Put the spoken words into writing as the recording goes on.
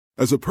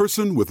As a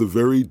person with a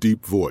very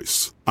deep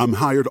voice, I'm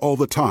hired all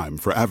the time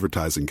for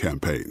advertising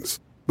campaigns.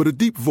 But a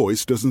deep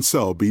voice doesn't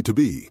sell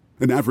B2B,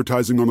 and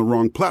advertising on the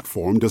wrong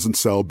platform doesn't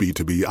sell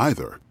B2B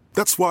either.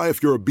 That's why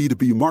if you're a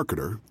B2B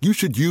marketer, you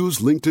should use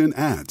LinkedIn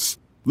ads.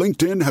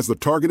 LinkedIn has the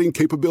targeting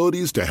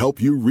capabilities to help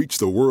you reach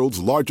the world's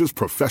largest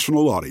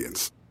professional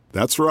audience.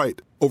 That's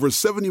right, over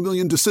 70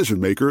 million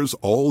decision makers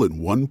all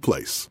in one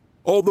place.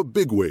 All the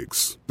big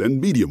wigs,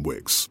 then medium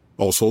wigs,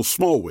 also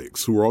small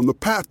wigs who are on the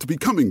path to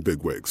becoming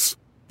big wigs.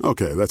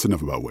 Okay, that's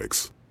enough about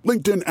wigs.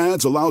 LinkedIn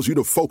ads allows you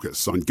to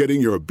focus on getting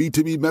your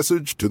B2B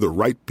message to the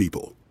right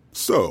people.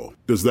 So,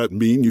 does that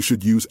mean you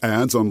should use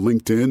ads on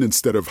LinkedIn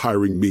instead of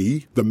hiring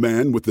me, the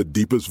man with the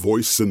deepest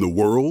voice in the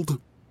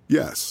world?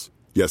 Yes.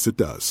 Yes, it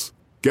does.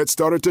 Get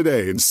started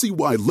today and see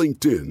why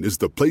LinkedIn is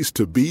the place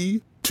to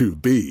be to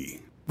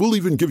be. We'll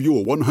even give you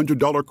a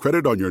 $100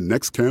 credit on your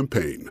next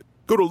campaign.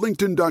 Go to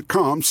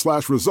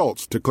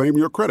linkedin.com/results to claim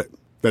your credit.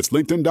 That's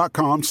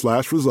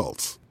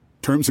linkedin.com/results.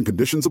 Terms and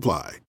conditions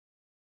apply.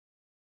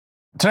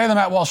 Today, the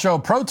Matt Walsh Show,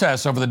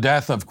 protests over the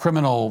death of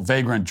criminal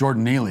vagrant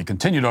Jordan Neely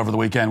continued over the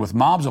weekend, with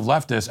mobs of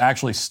leftists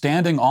actually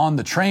standing on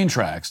the train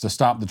tracks to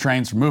stop the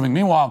trains from moving.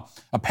 Meanwhile,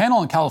 a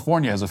panel in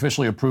California has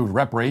officially approved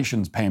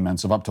reparations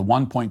payments of up to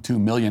 $1.2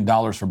 million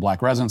for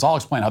black residents. I'll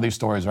explain how these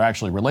stories are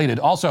actually related.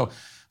 Also,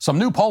 some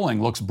new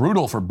polling looks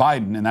brutal for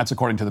Biden, and that's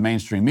according to the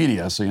mainstream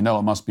media, so you know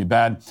it must be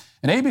bad.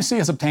 And ABC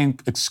has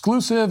obtained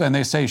exclusive, and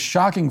they say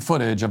shocking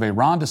footage of a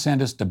Ron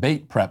DeSantis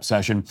debate prep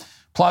session.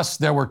 Plus,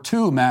 there were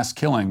 2 mass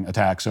killing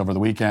attacks over the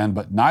weekend,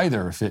 but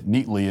neither fit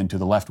neatly into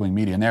the left-wing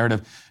media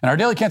narrative. In our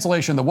daily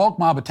cancellation, the woke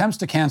mob attempts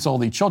to cancel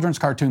the children's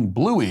cartoon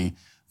Bluey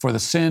for the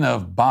sin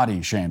of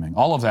body shaming.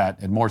 All of that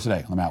and more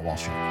today on The Matt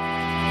Walsh Show.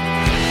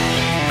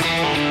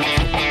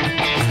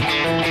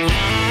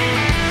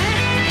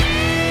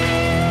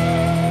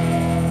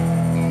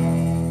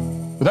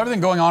 With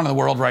everything going on in the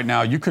world right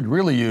now, you could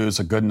really use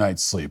a good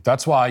night's sleep.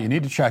 That's why you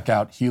need to check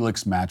out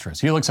Helix Mattress.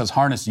 Helix has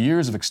harnessed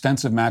years of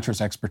extensive mattress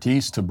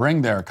expertise to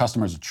bring their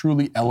customers a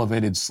truly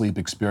elevated sleep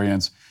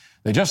experience.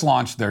 They just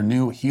launched their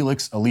new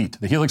Helix Elite.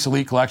 The Helix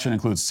Elite collection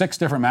includes 6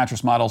 different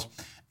mattress models,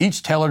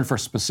 each tailored for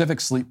specific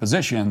sleep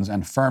positions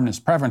and firmness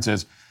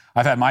preferences.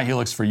 I've had my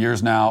Helix for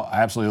years now.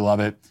 I absolutely love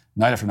it.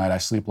 Night after night, I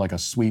sleep like a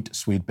sweet,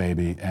 sweet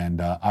baby,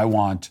 and I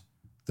want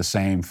the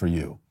same for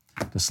you.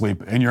 To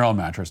sleep in your own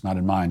mattress, not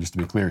in mine, just to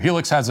be clear.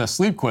 Helix has a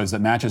sleep quiz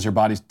that matches your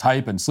body's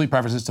type and sleep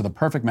preferences to the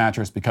perfect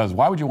mattress, because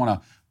why would you want to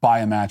buy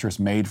a mattress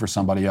made for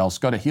somebody else?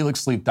 Go to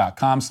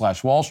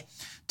helixsleep.com/Walsh.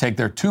 Take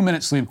their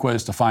 2-minute sleep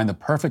quiz to find the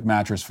perfect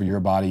mattress for your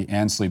body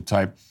and sleep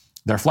type.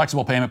 Their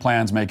flexible payment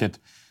plans make it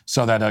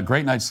so that a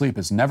great night's sleep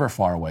is never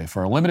far away.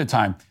 For a limited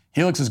time,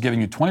 Helix is giving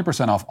you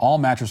 20% off all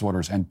mattress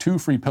orders and 2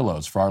 free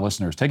pillows for our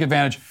listeners. Take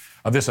advantage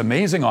of this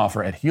amazing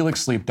offer at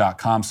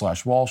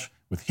helixsleep.com/Walsh.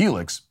 With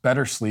Helix,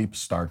 better sleep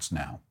starts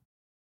now.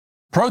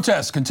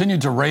 Protests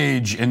continued to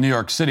rage in New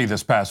York City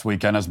this past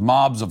weekend as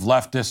mobs of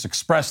leftists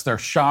expressed their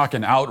shock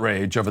and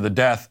outrage over the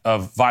death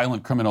of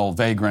violent criminal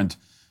vagrant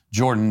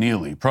Jordan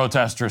Neely.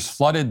 Protesters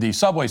flooded the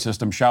subway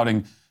system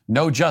shouting,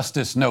 "No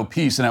justice, no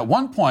peace." And at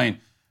one point,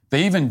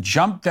 they even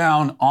jumped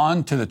down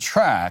onto the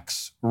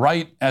tracks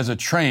right as a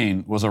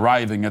train was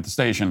arriving at the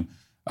station.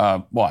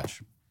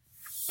 Watch.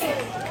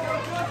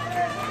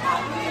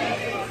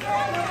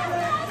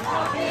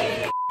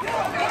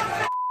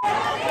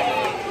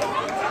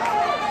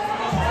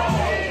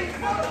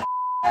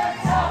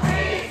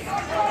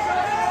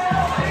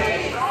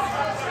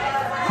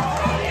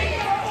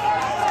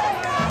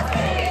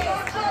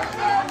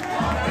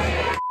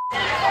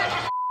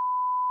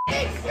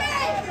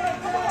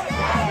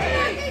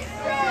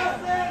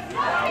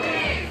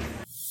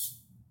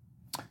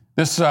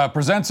 This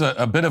presents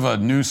a bit of a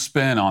new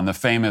spin on the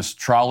famous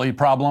trolley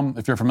problem,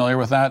 if you're familiar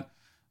with that,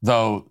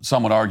 though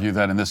some would argue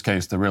that in this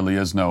case there really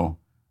is no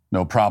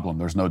problem.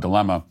 There's no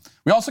dilemma.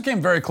 We also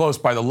came very close,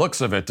 by the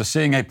looks of it, to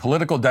seeing a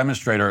political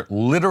demonstrator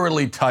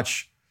literally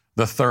touch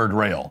the third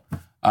rail,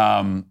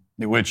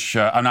 which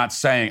I'm not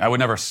saying, I would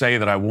never say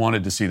that I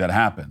wanted to see that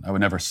happen. I would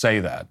never say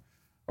that.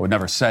 I would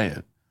never say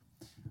it.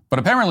 But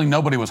apparently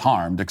nobody was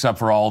harmed except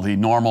for all the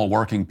normal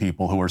working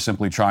people who were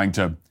simply trying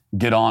to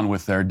get on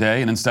with their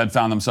day and instead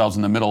found themselves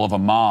in the middle of a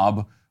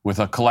mob with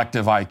a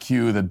collective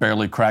IQ that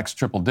barely cracks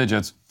triple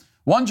digits.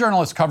 One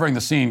journalist covering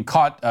the scene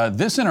caught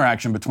this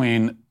interaction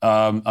between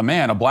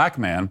a black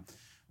man,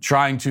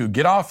 trying to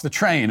get off the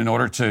train in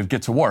order to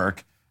get to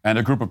work, and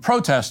a group of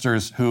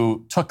protesters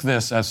who took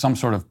this as some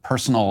sort of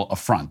personal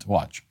affront.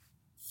 Watch.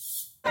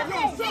 Get out of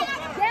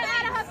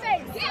her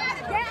face! Get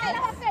out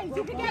of her face!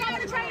 You can get out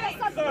of the train or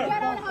something! Get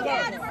out of her face!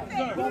 Get out of her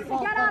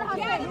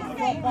face!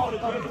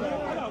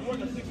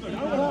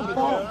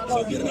 So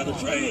get another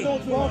train.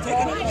 Take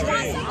another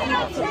train.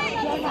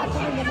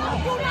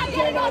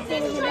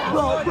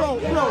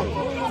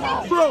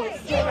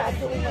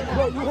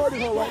 Bro, you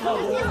hurting her right now,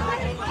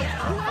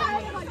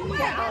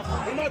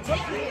 I'm not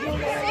touching you.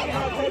 Take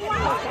the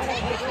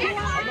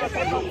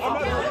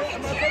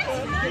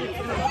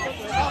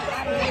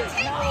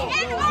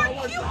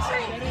NRQ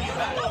train.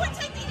 Go and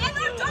take the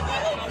NRW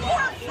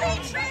or free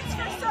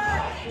transfer, sir.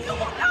 You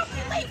will not be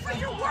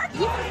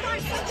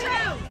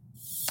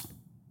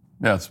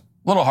Yeah, it's a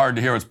little hard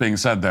to hear what's being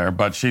said there,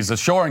 but she's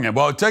assuring him,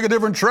 well, take a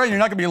different train. You're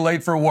not going to be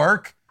late for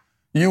work.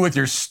 You with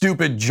your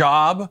stupid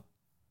job.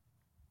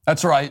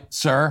 That's right,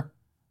 sir.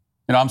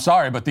 I'm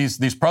sorry, but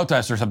these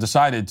protesters have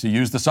decided to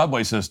use the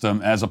subway system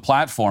as a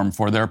platform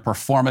for their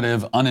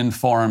performative,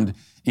 uninformed,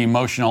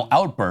 emotional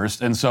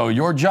outburst, and so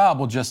your job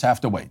will just have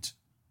to wait.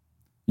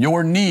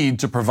 Your need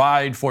to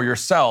provide for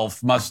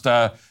yourself must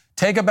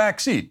take a back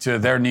seat to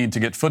their need to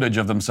get footage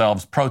of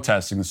themselves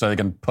protesting so they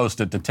can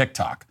post it to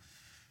TikTok.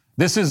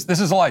 This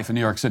is life in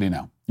New York City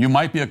now. You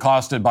might be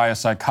accosted by a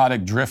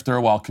psychotic drifter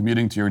while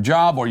commuting to your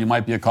job, or you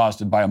might be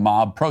accosted by a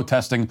mob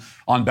protesting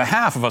on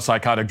behalf of a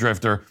psychotic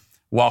drifter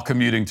while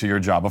commuting to your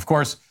job. Of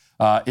course,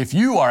 if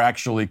you are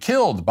actually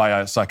killed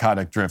by a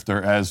psychotic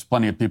drifter, as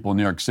plenty of people in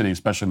New York City,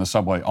 especially in the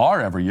subway, are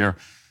every year,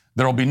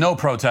 there will be no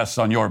protests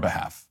on your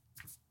behalf.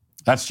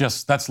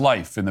 That's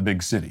life in the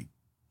big city.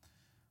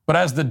 But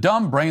as the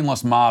dumb,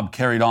 brainless mob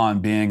carried on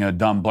being a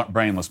dumb,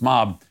 brainless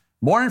mob,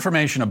 more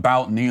information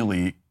about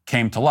Neely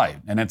came to light.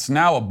 And it's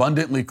now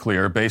abundantly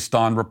clear, based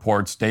on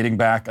reports dating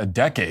back a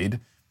decade,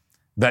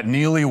 that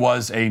Neely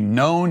was a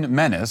known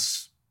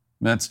menace.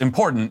 That's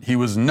important. He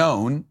was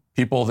known.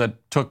 People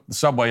that took the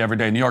subway every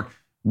day in New York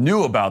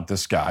knew about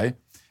this guy,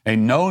 a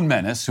known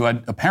menace who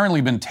had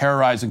apparently been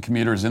terrorizing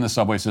commuters in the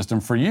subway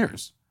system for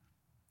years,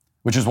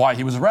 which is why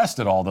he was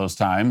arrested all those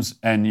times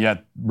and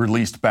yet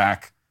released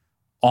back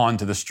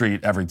onto the street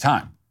every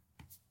time.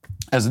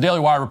 As the Daily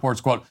Wire reports,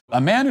 quote,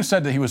 a man who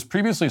said that he was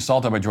previously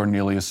assaulted by Jordan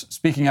Neely is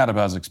speaking out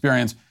about his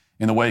experience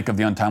in the wake of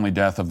the untimely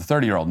death of the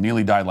 30-year-old.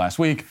 Neely died last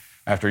week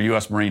after a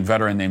U.S. Marine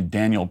veteran named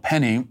Daniel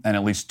Penny and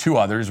at least two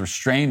others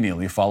restrained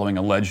Neely following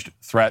alleged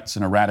threats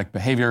and erratic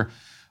behavior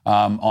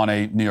on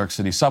a New York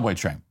City subway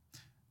train.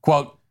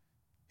 Quote,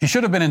 he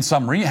should have been in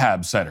some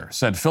rehab center,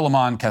 said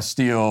Philemon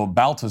Castillo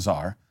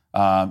Baltazar.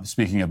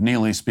 Speaking of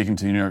Neely, speaking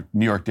to the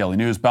New York Daily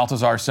News,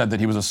 Baltazar said that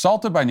he was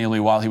assaulted by Neely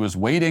while he was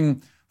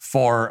waiting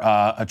for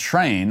a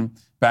train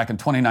back in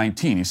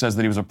 2019. He says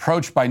that he was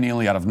approached by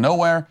Neely out of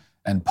nowhere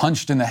and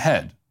punched in the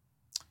head.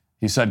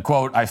 He said,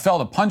 quote, I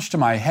felt a punch to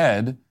my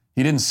head.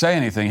 He didn't say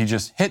anything. He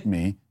just hit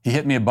me. He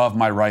hit me above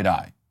my right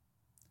eye.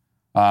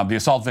 The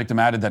assault victim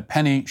added that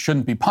Penny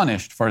shouldn't be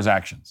punished for his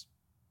actions.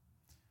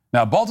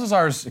 Now,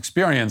 Baltazar's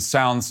experience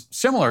sounds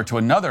similar to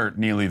another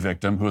Neely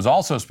victim who has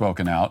also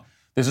spoken out.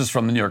 This is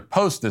from the New York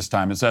Post this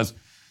time. It says,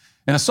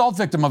 an assault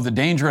victim of the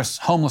dangerous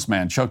homeless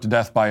man choked to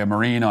death by a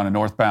Marine on a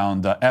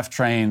northbound F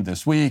train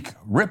this week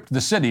ripped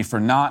the city for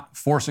not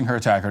forcing her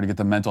attacker to get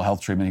the mental health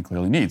treatment he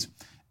clearly needs.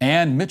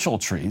 Ann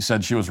Mitchell-Tree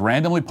said she was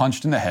randomly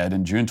punched in the head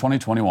in June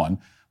 2021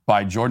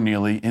 by Jordan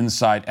Neely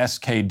inside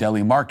SK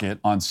Deli Market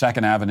on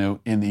 2nd Avenue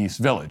in the East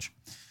Village.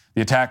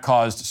 The attack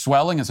caused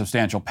swelling and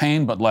substantial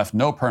pain, but left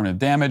no permanent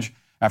damage.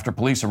 After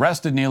police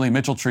arrested Neely,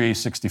 Mitchell-Tree,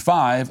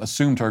 65,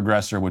 assumed her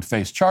aggressor would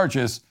face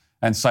charges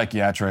and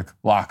psychiatric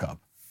lockup.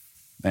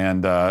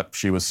 And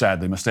she was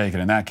sadly mistaken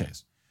in that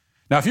case.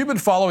 Now, if you've been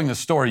following the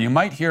story, you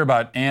might hear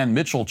about Ann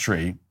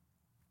Mitchell-Tree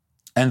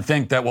and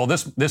think that, well,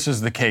 this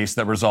is the case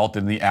that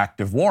resulted in the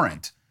active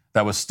warrant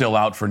that was still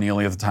out for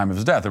Neely at the time of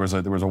his death. There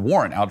was a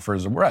warrant out for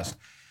his arrest.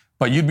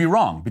 But you'd be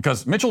wrong,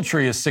 because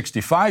Mitchell-Tree is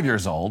 65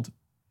 years old.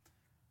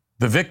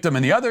 The victim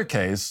in the other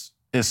case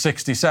is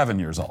 67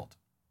 years old.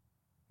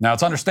 Now,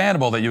 it's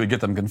understandable that you would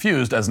get them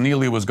confused, as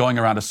Neely was going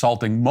around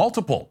assaulting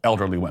multiple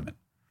elderly women.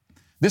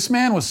 This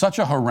man was such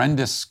a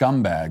horrendous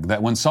scumbag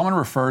that when someone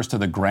refers to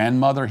the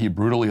grandmother he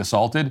brutally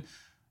assaulted,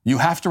 you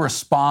have to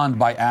respond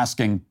by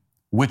asking,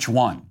 which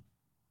one?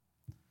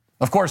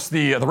 Of course,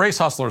 the race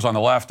hustlers on the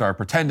left are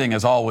pretending,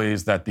 as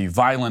always, that the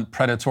violent,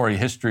 predatory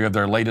history of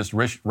their latest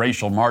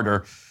racial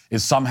martyr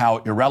is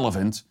somehow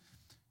irrelevant.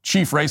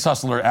 Chief race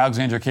hustler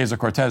Alexandria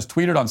Ocasio-Cortez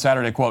tweeted on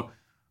Saturday, quote,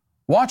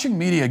 watching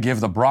media give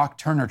the Brock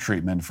Turner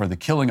treatment for the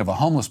killing of a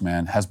homeless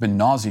man has been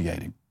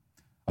nauseating.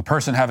 A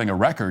person having a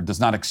record does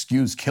not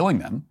excuse killing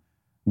them.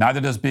 Neither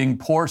does being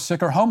poor,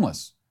 sick, or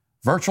homeless.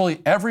 Virtually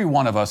every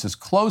one of us is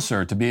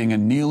closer to being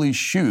in Neely's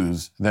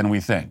shoes than we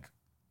think.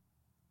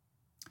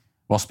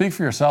 Well, speak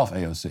for yourself,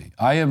 AOC.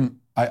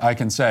 I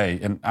can say,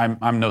 and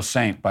I'm no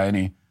saint by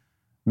any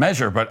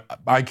measure, but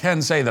I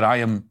can say that I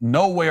am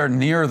nowhere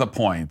near the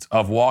point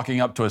of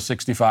walking up to a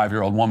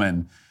 65-year-old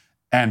woman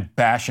and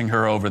bashing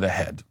her over the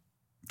head.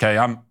 Okay,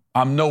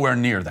 I'm nowhere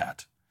near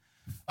that.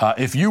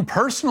 If you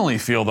personally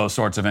feel those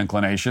sorts of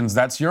inclinations,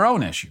 that's your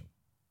own issue.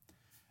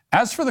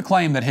 As for the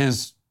claim that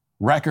his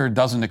record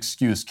doesn't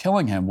excuse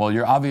killing him, well,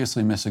 you're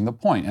obviously missing the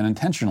point, and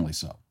intentionally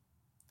so.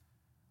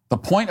 The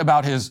point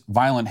about his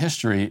violent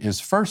history is,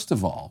 first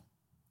of all,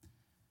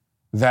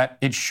 that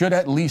it should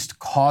at least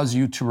cause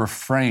you to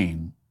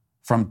refrain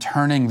from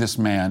turning this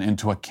man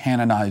into a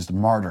canonized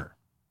martyr.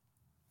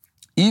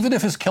 Even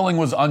if his killing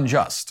was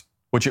unjust,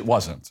 which it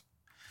wasn't.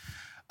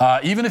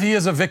 Even if he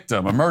is a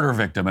victim, a murder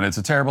victim, and it's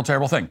a terrible,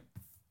 terrible thing.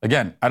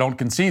 Again, I don't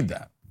concede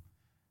that.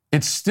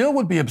 It still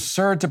would be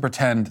absurd to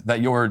pretend that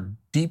you're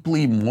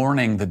deeply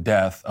mourning the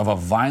death of a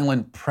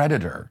violent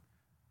predator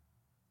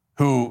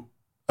who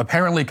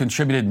apparently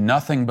contributed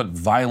nothing but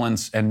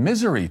violence and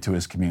misery to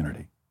his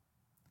community.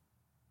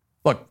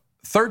 Look,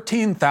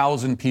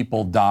 13,000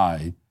 people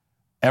die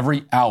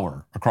every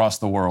hour across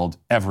the world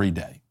every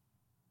day.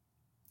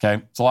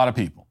 Okay? It's a lot of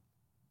people.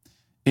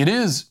 It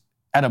is,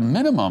 at a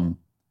minimum,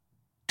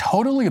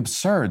 totally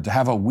absurd to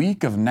have a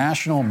week of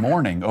national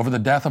mourning over the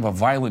death of a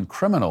violent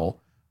criminal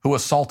who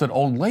assaulted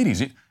old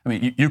ladies. I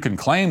mean, you can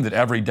claim that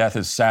every death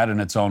is sad in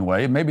its own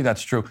way, and maybe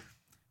that's true,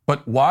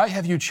 but why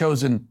have you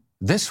chosen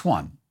this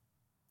one?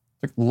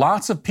 Like,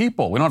 lots of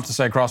people, we don't have to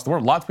say across the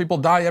world, lots of people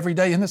die every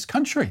day in this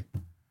country.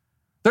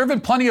 There have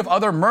been plenty of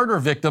other murder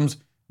victims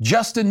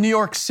just in New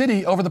York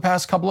City over the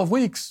past couple of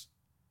weeks.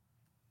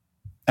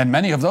 And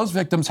many of those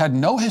victims had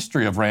no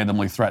history of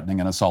randomly threatening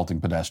and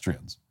assaulting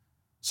pedestrians.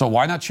 So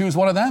why not choose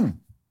one of them?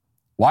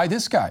 Why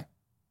this guy?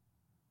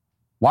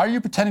 Why are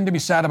you pretending to be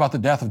sad about the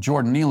death of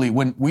Jordan Neely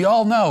when we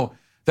all know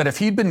that if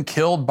he'd been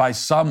killed by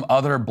some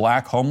other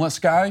black homeless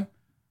guy,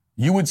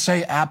 you would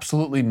say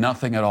absolutely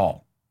nothing at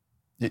all?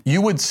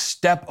 You would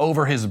step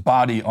over his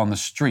body on the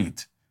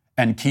street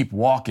and keep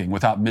walking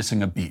without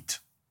missing a beat.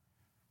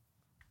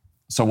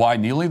 So why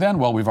Neely then?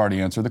 Well, we've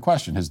already answered the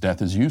question. His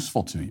death is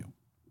useful to you.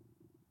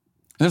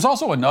 There's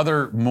also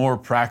another more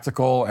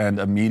practical and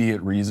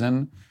immediate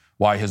reason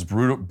why his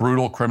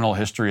brutal criminal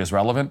history is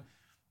relevant.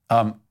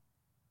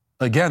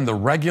 Again, the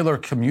regular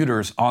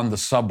commuters on the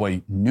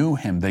subway knew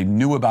him. They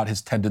knew about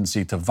his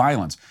tendency to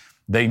violence.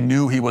 They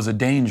knew he was a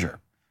danger.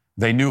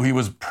 They knew he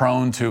was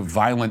prone to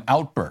violent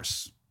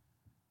outbursts.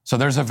 So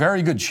there's a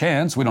very good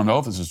chance, we don't know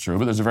if this is true,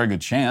 but there's a very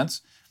good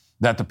chance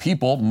that the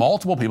people,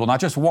 multiple people, not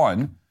just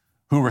one,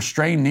 who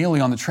restrained Neely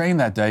on the train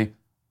that day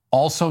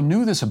also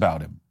knew this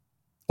about him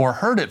or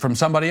heard it from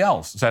somebody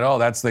else, said, oh,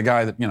 that's the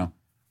guy that, you know.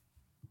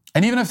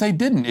 And even if they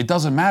didn't, it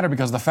doesn't matter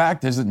because the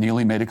fact is that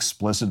Neely made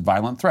explicit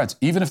violent threats.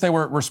 Even if they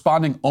were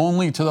responding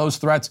only to those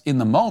threats in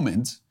the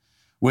moment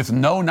with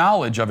no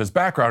knowledge of his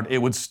background, it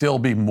would still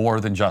be more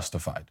than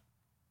justified.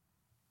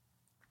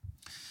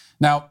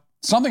 Now,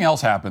 something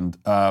else happened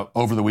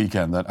over the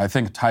weekend that I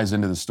think ties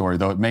into the story,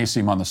 though it may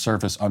seem on the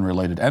surface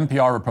unrelated.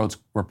 NPR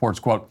reports,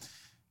 quote,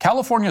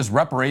 California's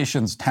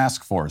reparations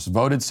task force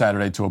voted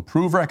Saturday to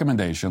approve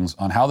recommendations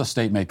on how the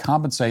state may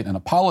compensate and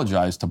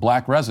apologize to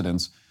black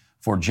residents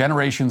for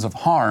generations of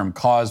harm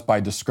caused by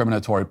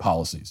discriminatory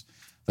policies.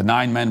 The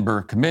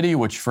 9-member committee,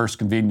 which first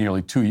convened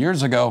nearly 2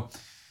 years ago,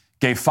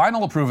 gave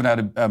final approval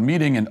at a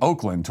meeting in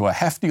Oakland to a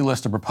hefty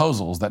list of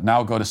proposals that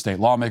now go to state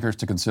lawmakers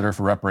to consider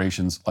for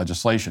reparations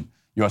legislation.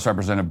 U.S.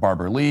 Representative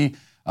Barbara Lee,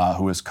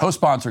 who is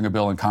co-sponsoring a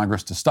bill in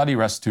Congress to study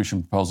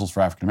restitution proposals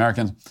for African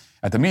Americans,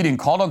 at the meeting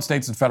called on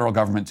states and federal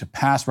government to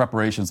pass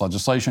reparations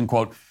legislation.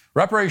 Quote,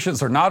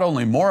 reparations are not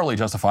only morally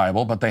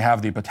justifiable, but they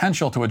have the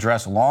potential to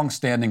address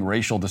long-standing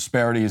racial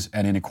disparities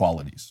and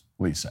inequalities,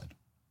 Lee said.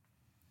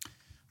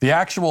 The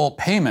actual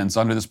payments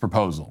under this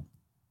proposal,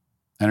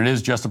 and it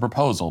is just a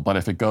proposal, but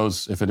if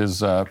it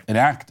is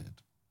enacted,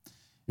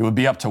 it would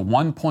be up to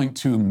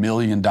 $1.2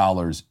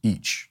 million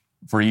each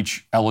for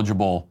each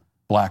eligible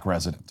black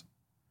resident.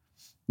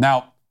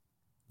 Now,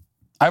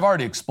 I've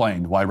already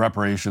explained why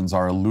reparations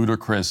are a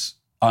ludicrous,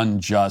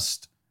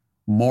 unjust,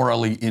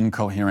 morally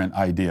incoherent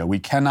idea. We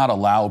cannot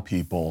allow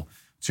people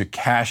to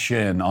cash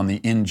in on the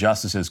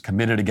injustices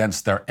committed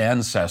against their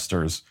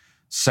ancestors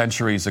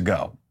centuries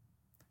ago.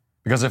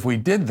 Because if we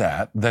did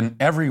that, then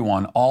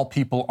everyone, all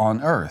people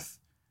on earth,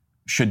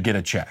 should get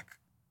a check.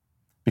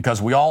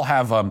 Because we all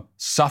have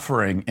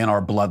suffering in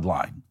our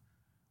bloodline.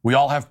 We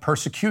all have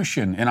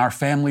persecution in our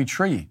family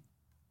tree.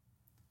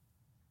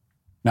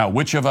 Now,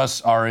 which of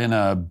us are in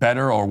a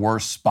better or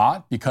worse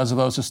spot because of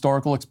those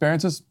historical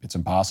experiences? It's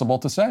impossible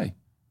to say.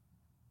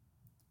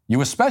 You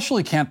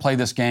especially can't play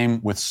this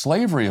game with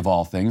slavery of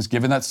all things,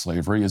 given that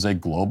slavery is a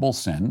global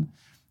sin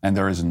and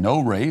there is no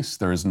race,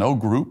 there is no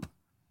group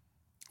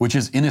which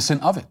is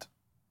innocent of it.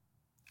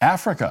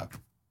 Africa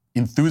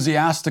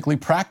enthusiastically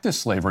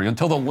practiced slavery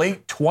until the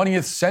late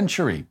 20th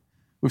century.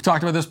 We've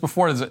talked about this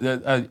before.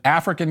 An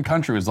African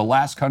country was the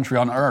last country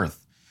on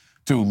earth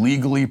to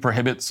legally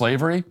prohibit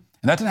slavery.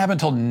 And that didn't happen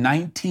until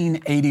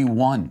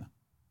 1981.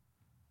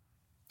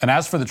 And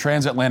as for the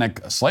transatlantic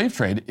slave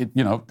trade,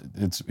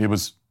 it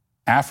was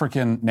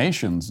African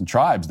nations and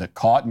tribes that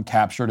caught and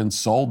captured and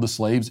sold the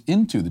slaves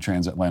into the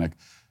transatlantic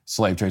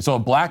slave trade. So a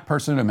black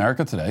person in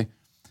America today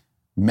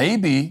may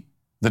be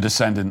the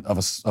descendant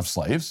of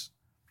slaves.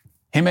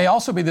 He may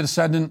also be the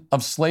descendant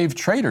of slave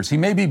traders. He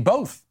may be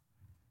both.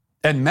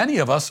 And many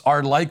of us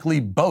are likely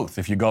both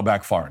if you go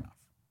back far enough.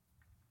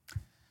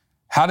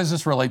 How does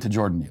this relate to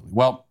Jordan Neely?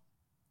 Well,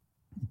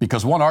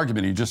 because one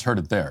argument, you just heard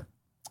it there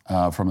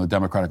from the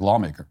Democratic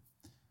lawmaker.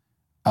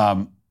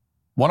 One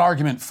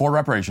argument for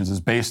reparations is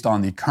based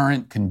on the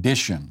current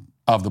condition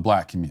of the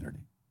black community,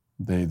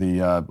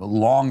 the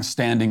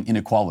long-standing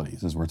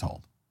inequalities, as we're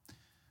told.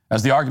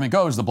 As the argument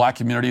goes, the black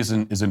community is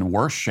in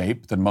worse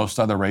shape than most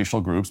other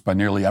racial groups by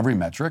nearly every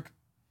metric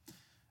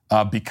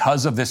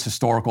because of this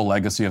historical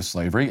legacy of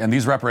slavery. And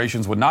these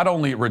reparations would not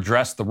only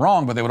redress the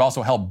wrong, but they would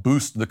also help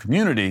boost the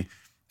community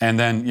and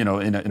then,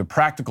 in a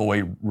practical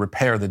way,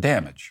 repair the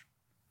damage.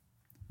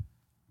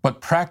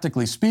 But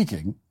practically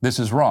speaking, this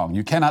is wrong.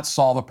 You cannot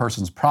solve a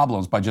person's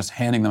problems by just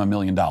handing them $1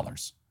 million.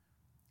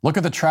 Look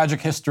at the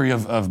tragic history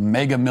of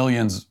Mega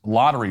Millions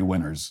lottery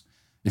winners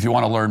if you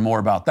want to learn more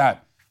about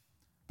that.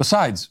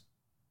 Besides,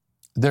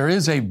 there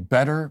is a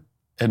better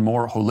and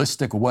more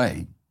holistic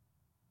way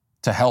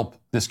to help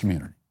this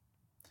community.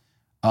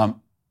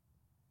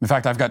 In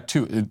fact, I've got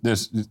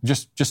there's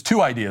just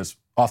two ideas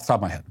off the top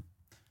of my head.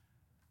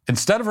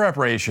 Instead of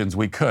reparations,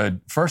 we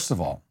could, first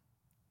of all,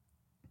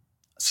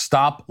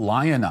 stop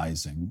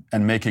lionizing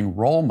and making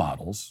role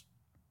models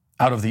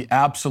out of the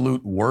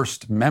absolute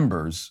worst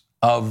members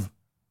of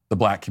the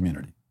black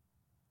community.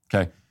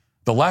 Okay?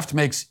 The left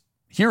makes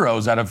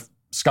heroes out of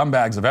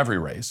scumbags of every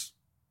race.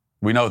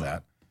 We know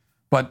that.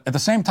 But at the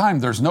same time,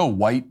 there's no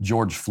white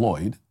George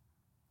Floyd.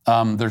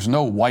 There's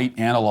no white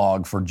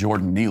analog for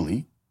Jordan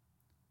Neely,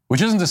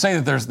 which isn't to say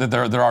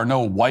that there are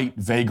no white,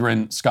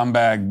 vagrant,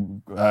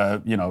 scumbag,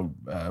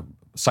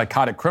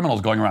 psychotic criminals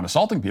going around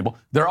assaulting people.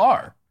 There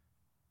are.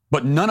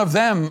 But none of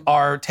them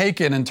are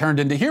taken and turned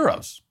into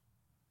heroes.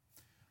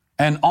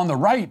 And on the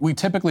right, we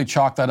typically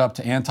chalk that up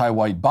to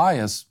anti-white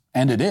bias,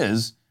 and it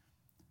is.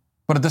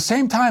 But at the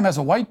same time, as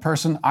a white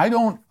person, I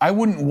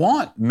wouldn't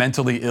want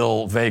mentally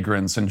ill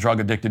vagrants and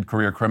drug-addicted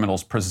career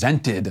criminals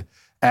presented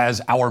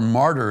as our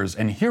martyrs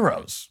and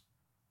heroes.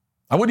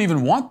 I wouldn't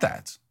even want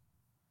that.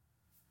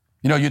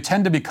 You know, you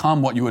tend to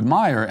become what you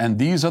admire, and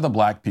these are the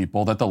black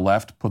people that the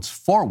left puts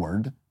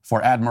forward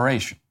for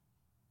admiration.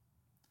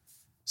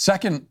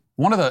 Second,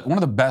 one of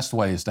the best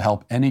ways to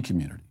help any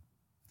community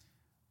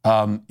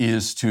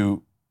is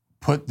to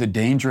put the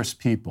dangerous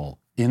people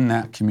in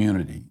that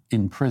community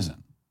in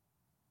prison.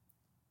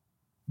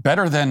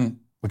 Better than,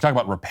 we talk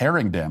about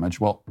repairing damage.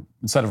 Well,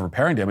 instead of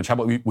repairing damage, how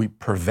about we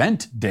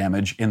prevent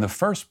damage in the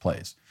first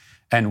place?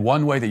 And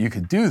one way that you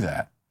could do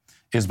that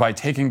is by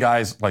taking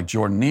guys like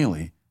Jordan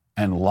Neely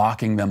and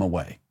locking them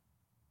away.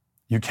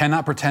 You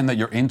cannot pretend that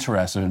you're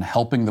interested in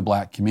helping the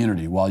black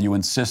community while you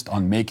insist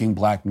on making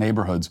black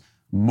neighborhoods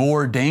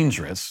more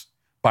dangerous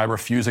by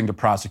refusing to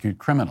prosecute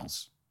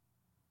criminals.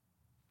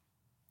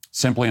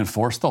 Simply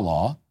enforce the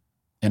law,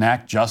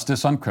 enact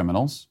justice on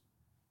criminals,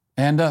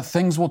 and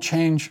things will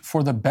change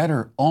for the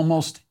better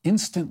almost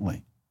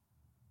instantly.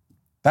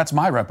 That's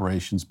my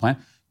reparations plan.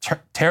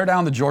 Tear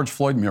down the George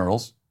Floyd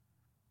murals,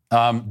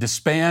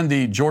 disband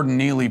the Jordan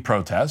Neely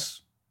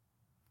protests,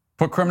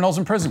 put criminals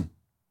in prison.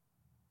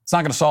 It's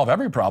not going to solve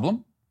every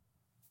problem,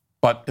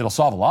 but it'll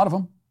solve a lot of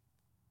them.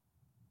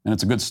 And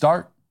it's a good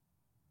start.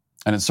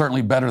 And it's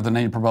certainly better than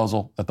any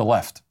proposal that the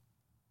left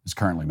is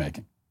currently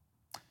making.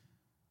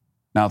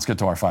 Now let's get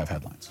to our 5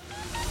 headlines.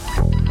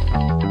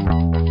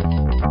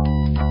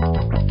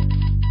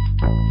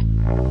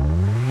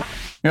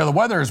 You know, the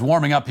weather is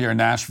warming up here in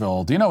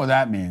Nashville. Do you know what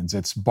that means?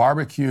 It's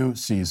barbecue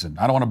season.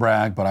 I don't want to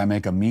brag, but I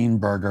make a mean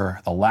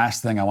burger. The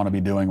last thing I want to be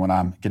doing when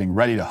I'm getting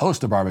ready to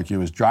host a barbecue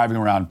is driving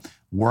around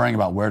worrying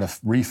about where to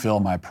refill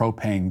my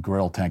propane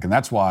grill tank. And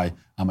that's why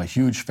I'm a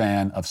huge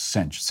fan of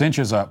Cinch. Cinch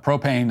is a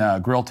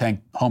propane grill tank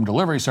home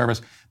delivery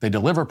service. They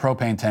deliver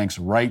propane tanks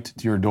right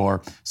to your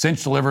door.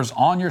 Cinch delivers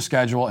on your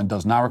schedule and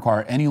does not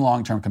require any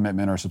long-term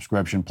commitment or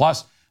subscription.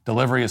 Plus,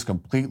 delivery is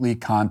completely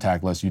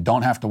contactless. You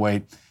don't have to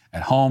wait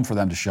at home for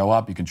them to show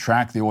up. You can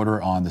track the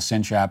order on the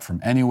Cinch app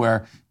from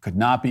anywhere. Could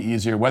not be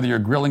easier. Whether you're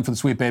grilling for the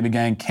Sweet Baby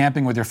Gang,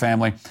 camping with your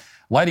family,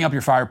 lighting up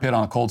your fire pit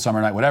on a cold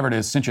summer night, whatever it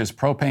is, Cinch's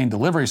propane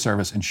delivery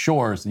service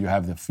ensures that you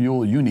have the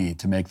fuel you need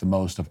to make the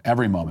most of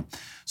every moment.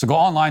 So go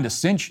online to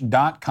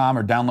cinch.com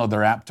or download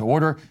their app to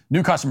order.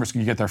 New customers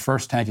can get their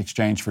first tank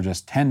exchange for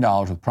just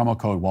 $10 with promo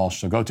code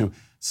Walsh. So go to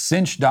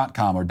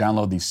cinch.com or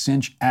download the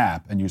Cinch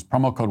app and use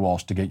promo code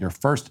Walsh to get your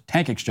first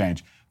tank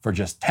exchange for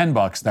just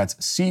 $10. That's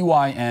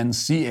CYNCH.com,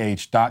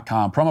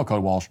 promo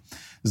code Walsh.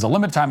 This is a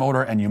limited time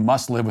order and you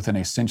must live within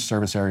a Cinch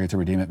service area to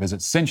redeem it.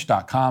 Visit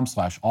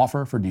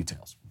cinch.com/offer for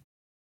details.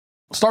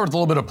 We'll start with a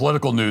little bit of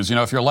political news. You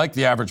know, if you're like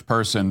the average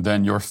person,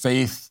 then your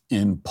faith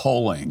in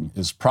polling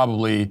is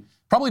probably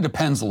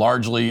depends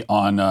largely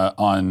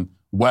on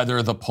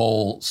whether the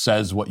poll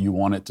says what you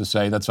want it to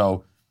say. That's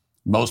how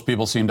most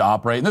people seem to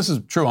operate. And this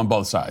is true on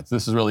both sides.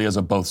 This really is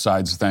a both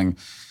sides thing.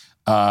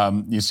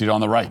 You see it on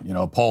the right. You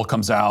know, a poll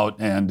comes out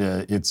and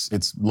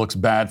it looks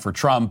bad for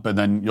Trump, and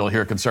then you'll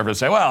hear conservatives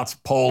say, well, it's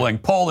polling.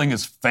 Polling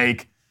is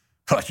fake.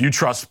 You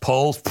trust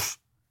polls? Pfft,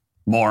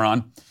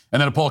 moron. And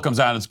then a poll comes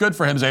out and it's good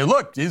for him to say,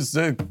 look, he's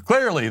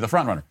clearly the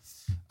front runner.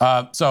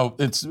 So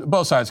it's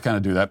both sides kind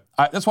of do that.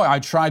 That's why I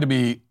try to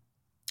be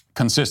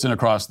consistent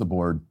across the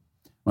board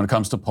when it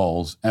comes to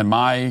polls. And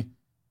my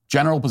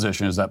general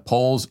position is that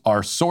polls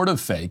are sort of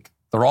fake.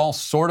 They're all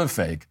sort of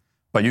fake,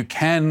 but you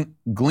can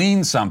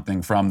glean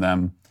something from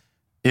them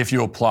if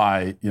you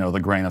apply, the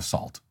grain of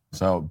salt.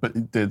 So, but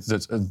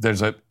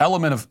there's an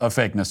element of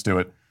fakeness to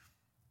it,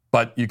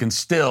 but you got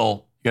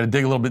to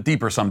dig a little bit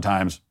deeper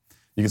sometimes.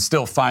 You can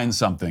still find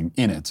something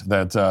in it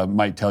that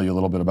might tell you a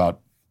little bit about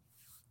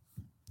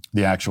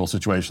the actual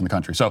situation in the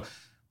country. So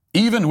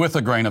even with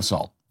a grain of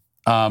salt,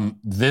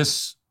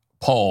 this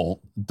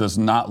poll does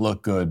not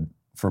look good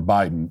for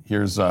Biden.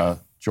 Here's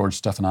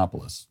George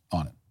Stephanopoulos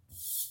on it.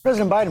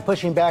 President Biden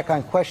pushing back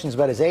on questions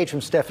about his age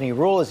from Stephanie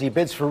Ruhle as he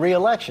bids for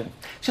re-election.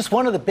 It's just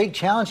one of the big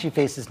challenges he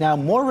faces now,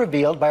 more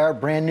revealed by our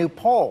brand new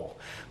poll.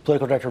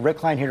 Political director Rick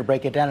Klein here to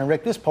break it down. And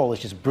Rick, this poll is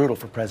just brutal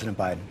for President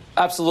Biden.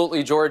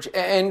 Absolutely, George.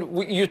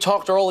 And you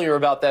talked earlier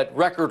about that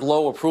record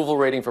low approval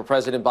rating for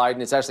President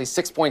Biden. It's actually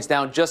 6 points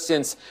down just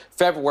since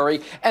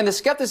February. And the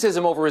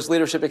skepticism over his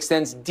leadership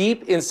extends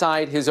deep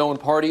inside his own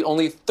party.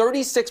 Only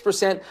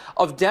 36%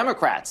 of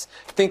Democrats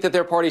think that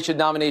their party should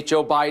nominate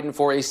Joe Biden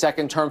for a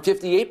second term.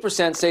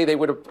 58% say they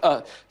would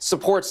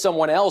support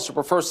someone else or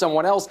prefer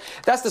someone else.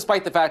 That's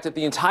despite the fact that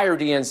the entire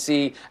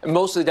DNC and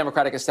most of the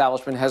Democratic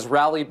establishment has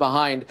rallied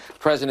behind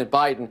President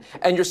Biden.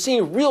 And you're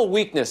seeing real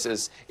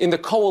weaknesses in the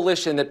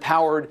coalition that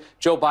powered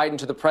Joe Biden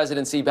to the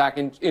presidency back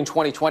in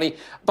 2020.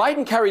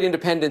 Biden carried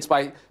independents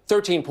by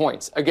 13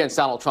 points against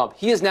Donald Trump.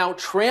 He is now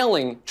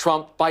trailing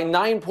Trump by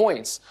 9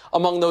 points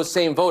among those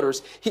same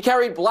voters. He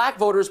carried black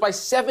voters by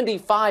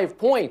 75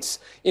 points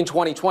in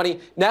 2020.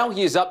 Now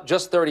he is up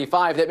just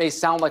 35. That may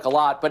sound like a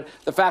lot, but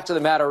the fact of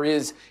the matter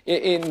is,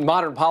 in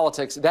modern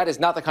politics, that is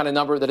not the kind of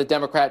number that a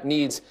Democrat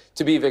needs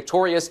to be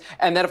victorious.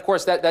 And then, of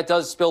course, that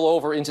does spill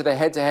over into the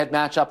head-to-head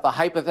matchup, the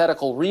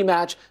hypothetical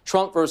rematch,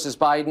 Trump versus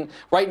Biden.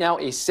 Right now,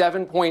 a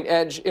 7-point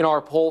edge in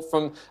our poll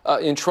from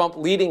in Trump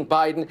leading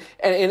Biden.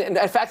 And in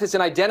fact, it's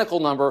an identical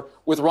number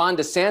with Ron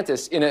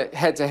DeSantis in a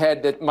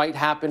head-to-head that might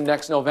happen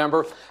next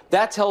November.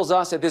 That tells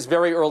us at this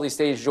very early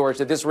stage, George,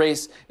 that this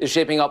race is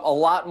shaping up a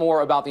lot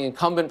more about the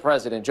incumbent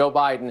president, Joe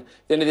Biden,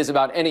 than it is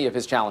about any of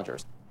his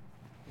challengers.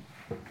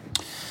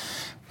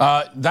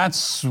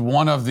 That's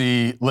one of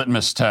the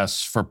litmus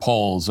tests for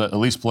polls, at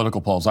least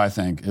political polls, I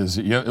think, is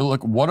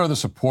look, what are the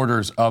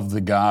supporters of the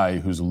guy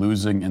who's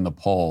losing in the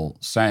poll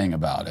saying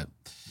about it?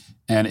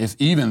 And if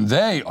even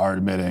they are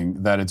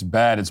admitting that it's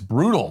bad, it's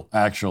brutal,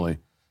 actually,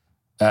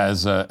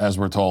 as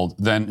we're told,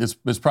 then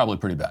it's probably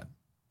pretty bad.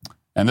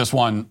 And this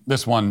one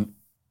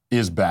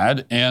is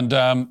bad, and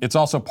it's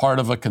also part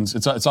of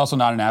it's also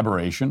not an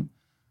aberration.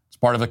 It's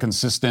part of a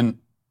consistent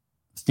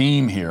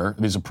theme here.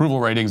 These approval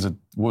ratings, what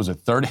was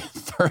it,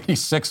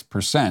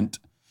 36%,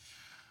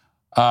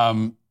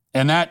 and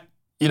that,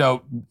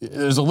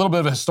 there's a little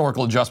bit of a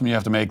historical adjustment you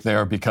have to make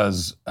there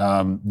because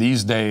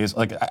these days,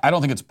 like, I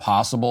don't think it's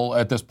possible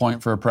at this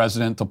point for a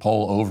president to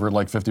poll over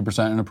like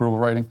 50% in approval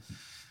rating.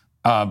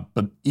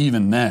 But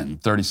even then,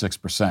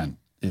 36%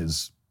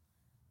 is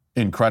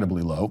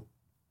incredibly low.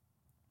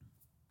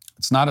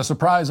 It's not a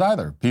surprise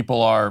either.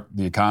 The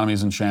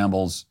economy's in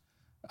shambles,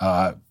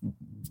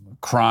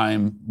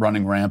 crime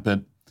running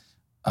rampant.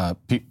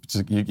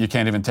 You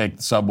can't even take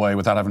the subway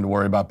without having to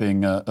worry about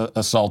being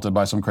assaulted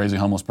by some crazy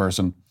homeless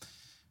person.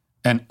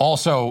 And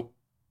also,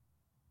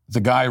 the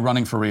guy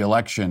running for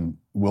re-election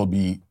will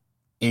be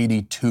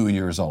 82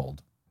 years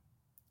old,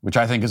 which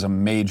I think is a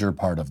major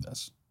part of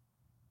this.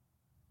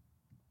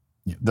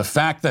 The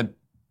fact that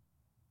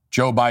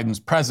Joe Biden's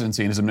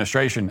presidency and his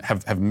administration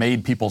have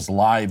made people's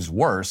lives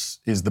worse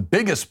is the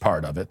biggest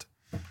part of it,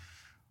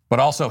 but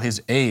also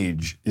his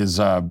age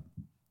it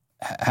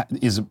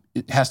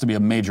has to be a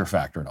major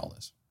factor in all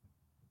this.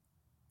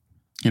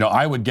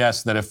 I would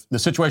guess that if the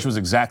situation was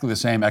exactly the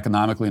same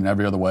economically in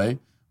every other way,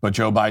 but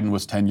Joe Biden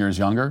was 10 years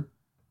younger,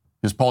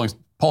 his polling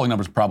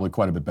numbers are probably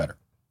quite a bit better.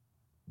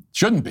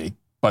 Shouldn't be,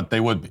 but they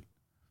would be.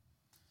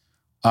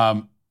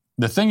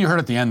 The thing you heard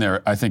at the end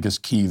there, I think, is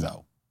key,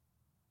 though.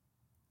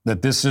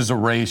 That this is a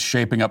race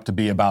shaping up to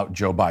be about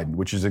Joe Biden,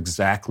 which is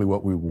exactly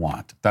what we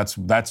want. That's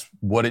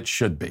what it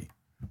should be.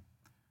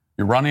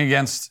 You're running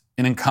against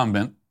an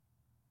incumbent.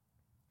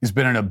 He's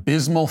been an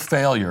abysmal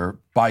failure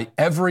by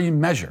every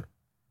measure,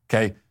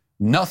 okay?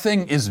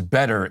 Nothing is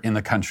better in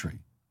the country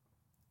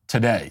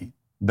today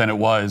than it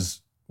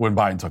was when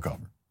Biden took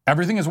over.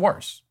 Everything is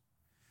worse.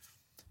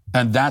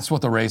 And that's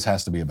what the race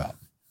has to be about.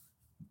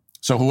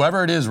 So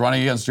whoever it is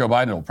running against Joe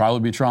Biden, it'll probably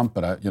be Trump,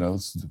 but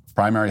the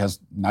primary has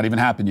not even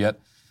happened yet.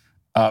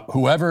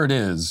 Whoever it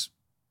is,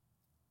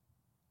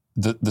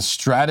 the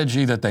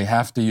strategy that they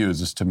have to use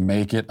is to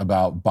make it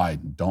about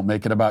Biden. Don't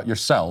make it about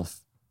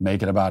yourself.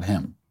 Make it about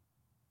him.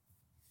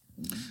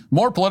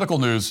 More political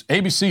news.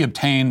 ABC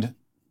obtained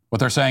what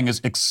they're saying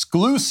is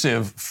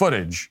exclusive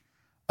footage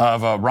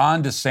of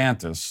Ron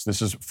DeSantis.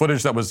 This is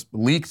footage that was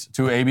leaked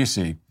to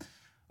ABC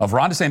of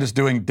Ron DeSantis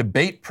doing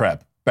debate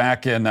prep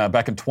back in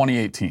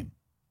 2018.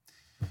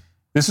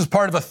 This is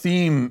part of a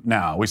theme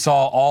now. We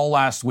saw all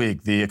last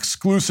week the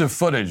exclusive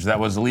footage that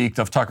was leaked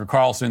of Tucker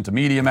Carlson to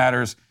Media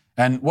Matters.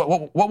 And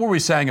what were we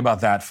saying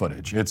about that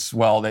footage?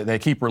 They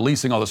keep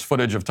releasing all this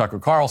footage of Tucker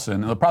Carlson,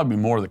 and there'll probably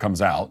be more that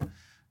comes out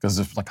because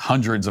there's like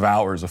hundreds of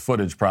hours of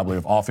footage, probably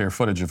of off-air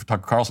footage of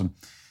Tucker Carlson.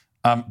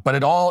 But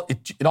it all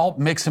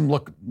makes him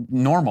look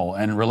normal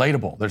and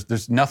relatable.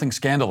 There's nothing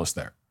scandalous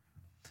there.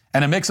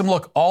 And it makes him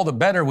look all the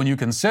better when you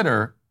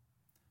consider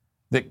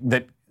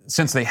that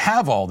since they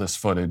have all this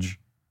footage,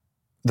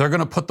 they're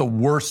going to put the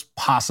worst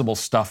possible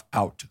stuff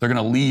out. They're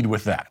going to lead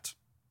with that.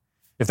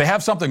 If they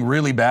have something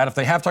really bad, if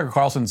they have Tucker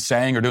Carlson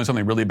saying or doing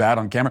something really bad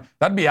on camera,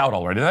 that'd be out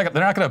already. They're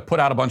not going to put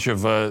out a bunch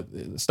of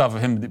stuff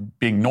of him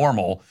being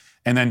normal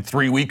and then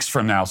 3 weeks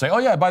from now say, oh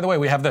yeah, by the way,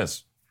 we have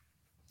this.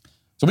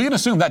 So we can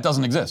assume that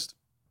doesn't exist.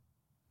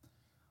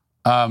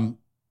 And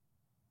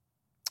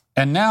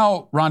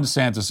now Ron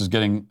DeSantis is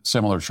getting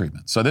similar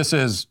treatment. So this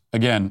is,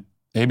 again,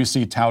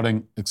 ABC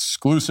touting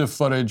exclusive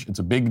footage. It's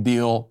a big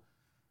deal.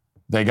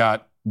 They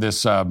got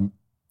this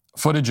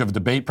footage of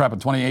debate prep in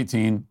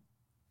 2018.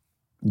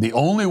 The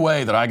only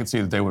way that I could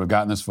see that they would have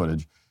gotten this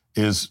footage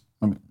is,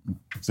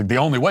 it's like the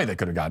only way they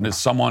could have gotten is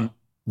someone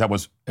that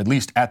was, at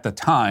least at the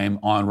time,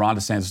 on Ron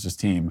DeSantis'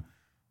 team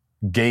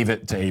gave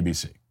it to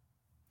ABC.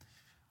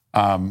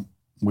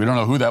 We don't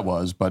know who that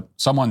was, but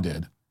someone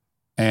did.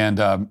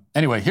 And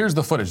anyway, here's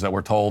the footage that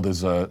we're told is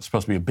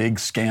supposed to be a big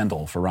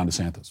scandal for Ron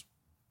DeSantis.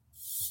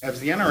 Has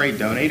the NRA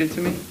donated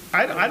to me?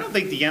 I don't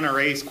think the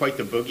NRA is quite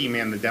the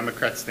boogeyman the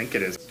Democrats think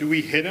it is. Do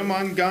we hit him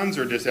on guns,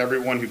 or just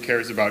everyone who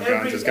cares about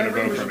guns is going to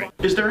vote for me?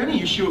 Is there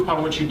any issue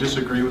upon which you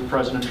disagree with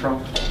President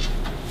Trump?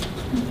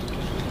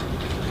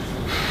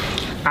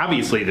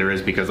 Obviously there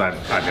is, because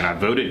I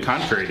voted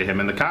contrary to him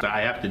in the Congress.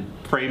 I have to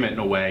frame it in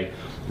a way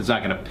that's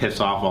not going to piss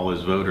off all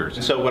his voters.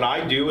 And so what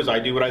I do is I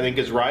do what I think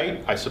is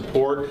right. I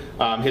support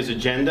his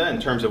agenda in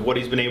terms of what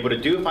he's been able to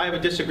do. If I have a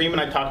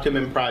disagreement, I talk to him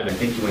in private. I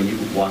think when you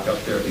walk up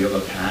there, if you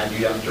have a pad,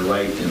 you have to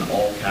write in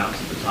all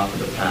caps at the top of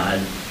the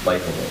pad,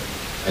 likable.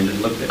 And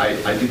just look,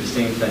 I do the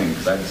same thing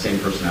because I have the same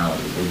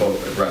personality. We're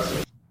both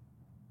aggressive.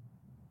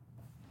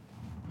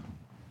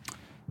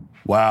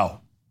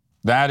 Wow.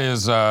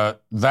 That's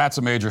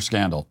a major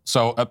scandal.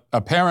 So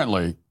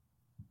apparently,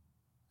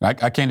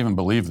 I can't even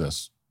believe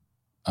this.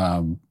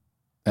 And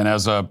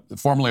as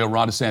formerly a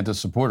Ron DeSantis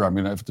supporter, I'm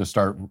going to have to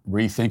start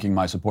rethinking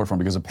my support for him,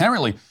 because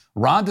apparently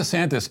Ron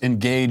DeSantis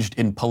engaged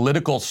in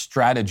political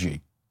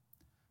strategy.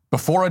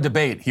 Before a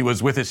debate, he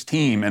was with his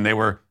team and they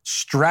were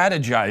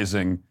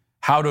strategizing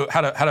how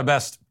to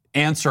best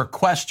answer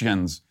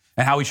questions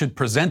and how he should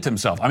present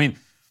himself. I mean,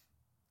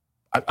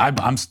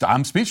 I'm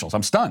speechless.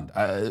 I'm stunned.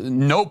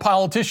 No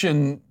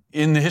politician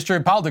in the history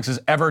of politics has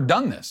ever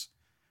done this.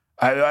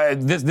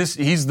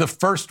 He's the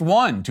first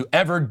one to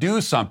ever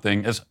do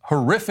something as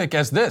horrific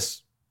as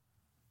this.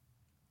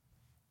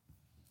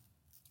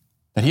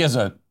 That he has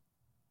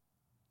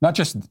not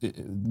just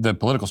the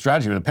political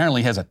strategy, but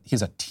apparently he has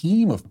a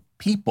team of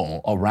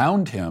people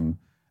around him,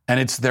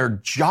 and it's their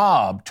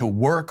job to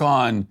work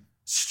on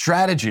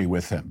strategy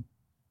with him.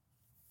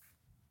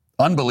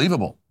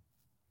 Unbelievable.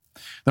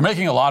 They're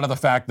making a lot of the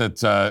fact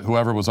that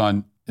whoever was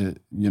on,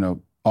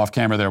 off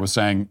camera there was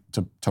saying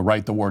to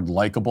write the word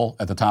likable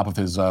at the top of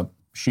his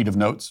sheet of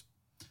notes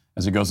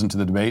as he goes into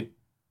the debate,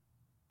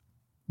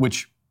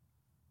 which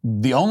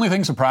the only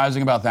thing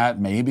surprising about that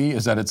maybe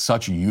is that it's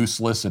such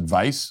useless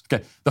advice.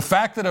 Okay, the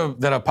fact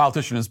that a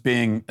politician is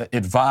being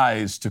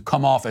advised to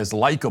come off as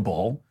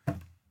likable,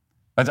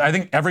 I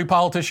think every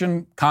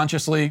politician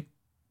consciously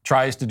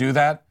tries to do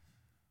that.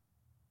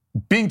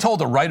 Being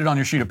told to write it on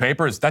your sheet of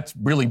paper that's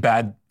really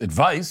bad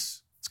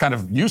advice. It's kind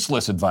of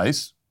useless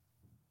advice.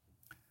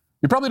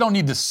 You probably don't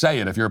need to say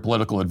it if you're a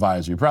political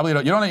advisor. You don't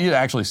need to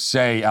actually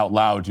say out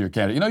loud to your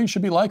candidate, you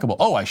should be likable.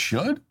 Oh, I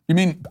should? You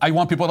mean I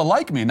want people to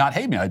like me, not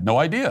hate me? I had no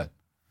idea.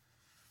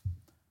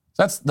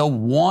 That's the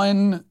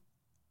one,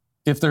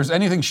 if there's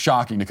anything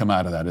shocking to come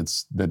out of that,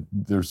 it's that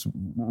there's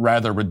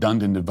rather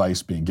redundant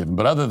advice being given.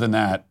 But other than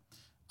that,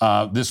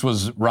 this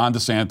was Ron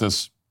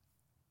DeSantis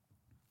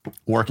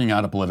working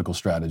out a political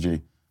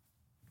strategy.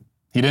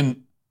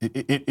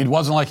 It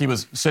wasn't like he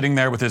was sitting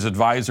there with his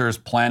advisors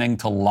planning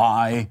to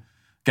lie.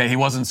 Okay, he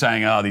wasn't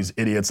saying, these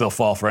idiots, they'll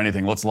fall for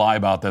anything. Let's lie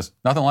about this.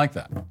 Nothing like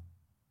that.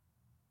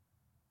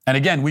 And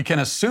again, we can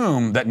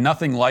assume that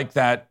nothing like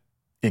that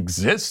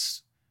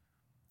exists,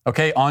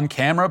 okay, on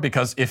camera,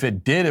 because if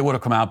it did, it would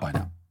have come out by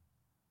now.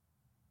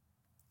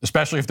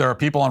 Especially if there are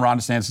people on Ron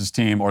DeSantis'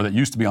 team, or that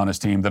used to be on his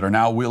team, that are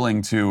now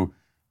willing to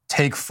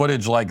take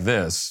footage like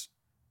this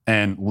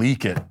and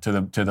leak it to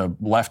the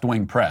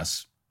left-wing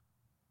press.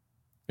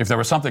 If there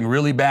was something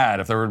really bad,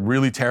 if there were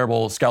really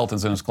terrible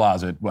skeletons in his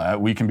closet,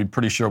 we can be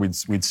pretty sure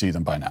we'd see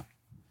them by now.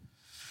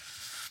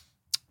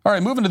 All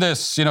right, moving to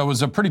this, it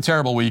was a pretty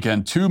terrible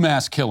weekend. 2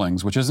 mass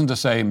killings, which isn't to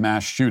say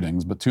mass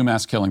shootings, but 2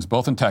 mass killings,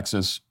 both in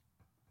Texas.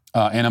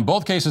 And in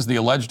both cases, the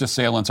alleged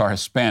assailants are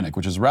Hispanic,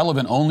 which is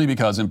relevant only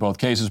because in both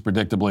cases,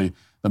 predictably,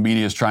 the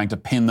media is trying to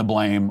pin the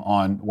blame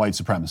on white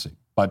supremacy.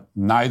 But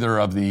neither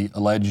of the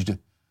alleged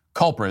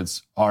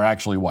culprits are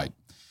actually white.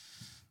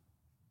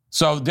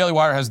 So Daily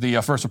Wire has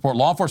the first report.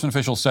 Law enforcement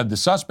officials said the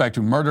suspect,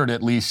 who murdered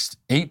at least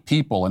 8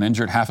 people and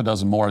injured half a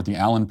dozen more at the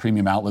Allen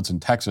Premium Outlets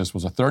in Texas,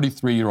 was a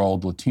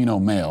 33-year-old Latino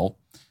male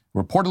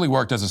who reportedly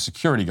worked as a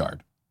security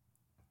guard.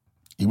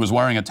 He was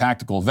wearing a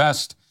tactical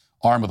vest,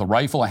 armed with a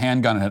rifle, a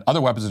handgun, and had other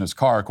weapons in his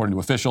car, according to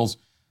officials.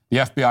 The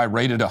FBI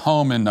raided a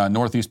home in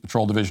Northeast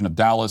Patrol Division of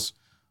Dallas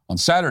on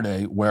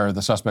Saturday, where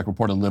the suspect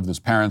reportedly lived with his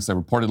parents. They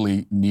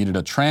reportedly needed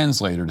a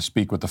translator to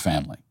speak with the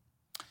family.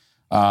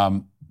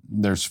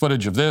 There's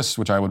footage of this,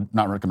 which I would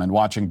not recommend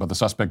watching, but the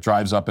suspect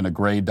drives up in a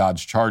gray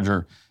Dodge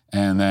Charger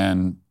and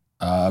then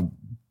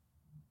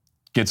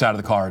gets out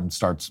of the car and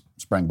starts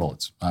spraying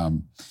bullets.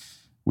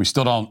 We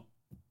still don't,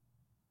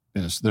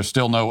 there's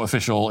still no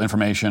official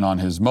information on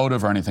his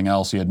motive or anything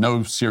else. He had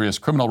no serious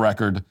criminal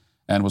record,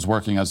 and was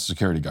working as a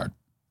security guard.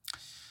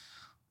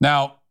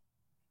 Now,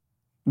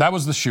 that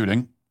was the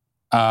shooting.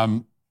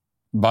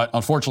 But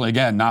unfortunately,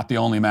 again, not the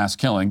only mass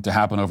killing to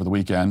happen over the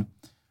weekend.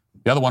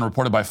 The other one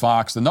reported by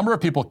Fox, the number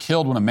of people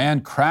killed when a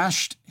man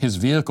crashed his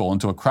vehicle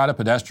into a crowd of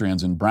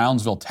pedestrians in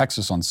Brownsville,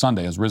 Texas on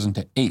Sunday has risen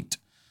to 8,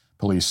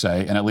 police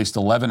say, and at least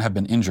 11 have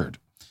been injured.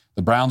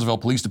 The Brownsville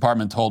Police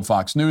Department told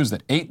Fox News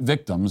that 8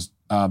 victims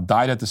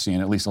died at the scene.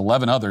 At least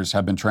 11 others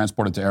have been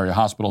transported to area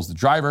hospitals. The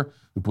driver,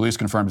 who police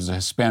confirmed is a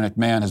Hispanic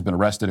man, has been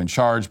arrested and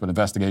charged, but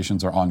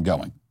investigations are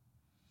ongoing.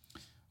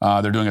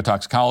 They're doing a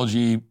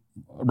toxicology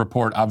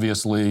report,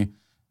 obviously,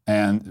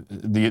 and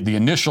the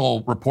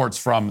initial reports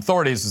from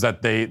authorities is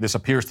that this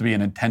appears to be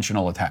an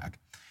intentional attack.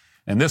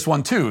 And this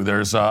one, too,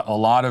 there's a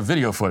lot of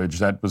video footage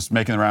that was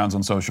making the rounds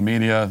on social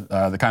media,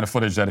 the kind of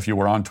footage that if you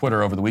were on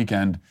Twitter over the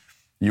weekend,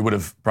 you would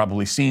have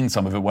probably seen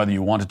some of it, whether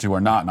you wanted to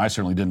or not, and I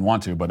certainly didn't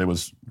want to, but it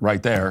was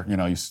right there. You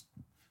know, you're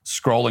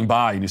scrolling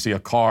by and you see a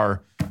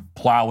car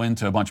plow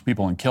into a bunch of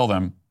people and kill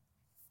them.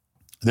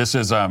 This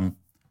is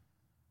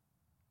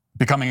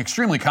becoming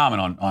extremely common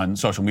on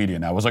social media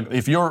now. It was like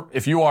if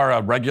you are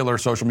a regular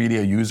social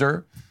media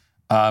user,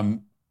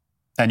 and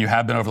you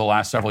have been over the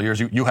last several years,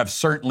 you have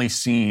certainly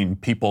seen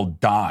people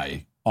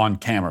die on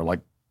camera.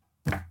 Like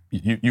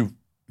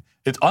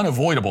it's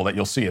unavoidable that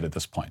you'll see it at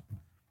this point.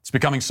 It's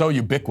becoming so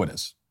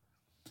ubiquitous,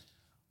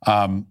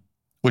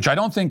 which I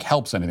don't think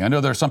helps anything. I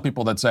know there are some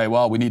people that say,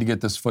 well, we need to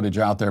get this footage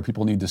out there.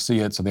 People need to see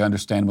it so they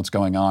understand what's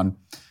going on.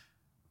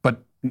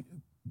 But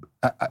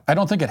I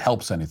don't think it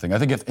helps anything. I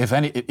think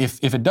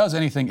if it does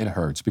anything, it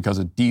hurts because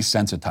it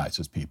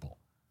desensitizes people.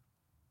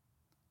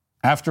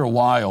 After a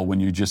while, when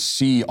you just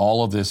see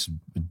all of this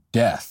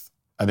death,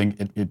 I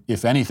think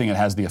if anything, it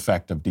has the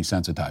effect of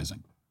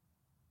desensitizing,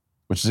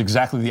 which is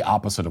exactly the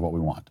opposite of what we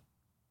want.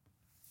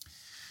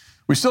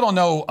 We still don't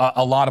know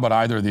a lot about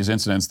either of these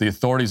incidents. The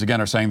authorities, again,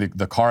 are saying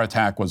the car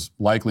attack was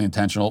likely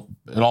intentional.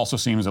 It also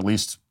seems at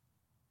least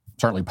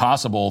certainly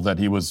possible that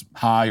he was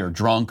high or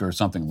drunk or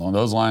something along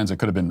those lines. It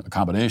could have been a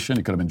combination.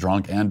 He could have been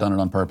drunk and done it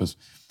on purpose.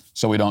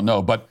 So we don't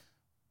know. But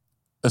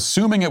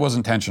assuming it was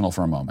intentional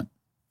for a moment,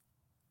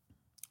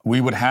 we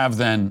would have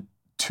then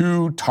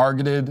 2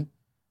 targeted,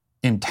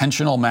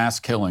 intentional mass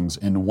killings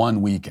in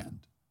one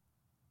weekend.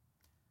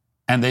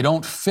 And they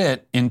don't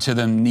fit into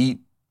the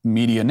neat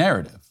media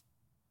narrative.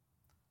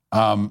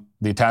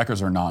 The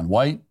attackers are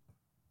non-white.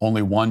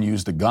 Only one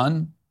used a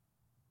gun.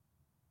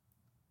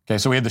 Okay,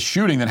 so we had the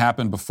shooting that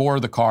happened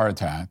before the car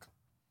attack.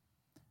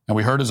 And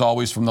we heard, as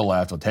always, from the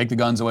left, we'll take the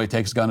guns away,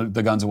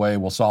 the guns away,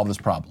 we'll solve this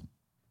problem.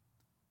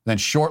 Then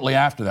shortly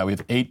after that, we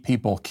have 8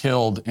 people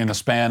killed in the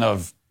span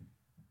of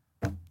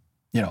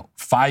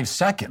 5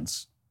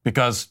 seconds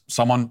because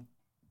someone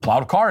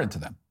plowed a car into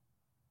them.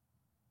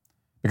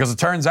 Because it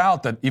turns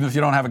out that even if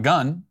you don't have a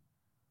gun,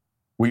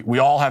 we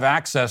all have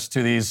access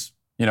to these,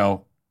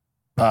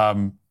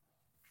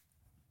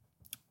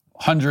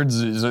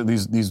 hundreds,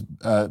 these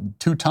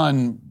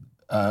 2-ton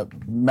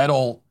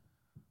metal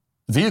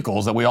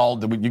vehicles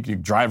that you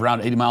could drive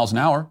around 80 miles an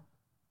hour.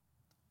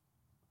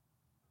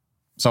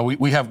 So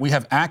we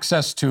have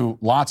access to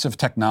lots of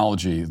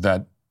technology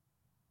that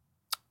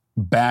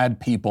bad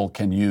people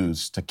can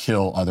use to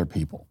kill other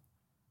people.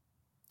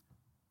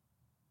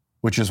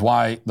 Which is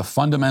why the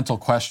fundamental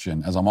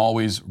question, as I'm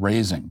always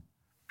raising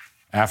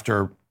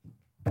after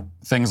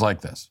things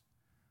like this,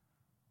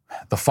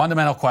 the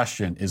fundamental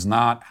question is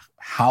not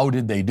how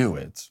did they do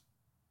it?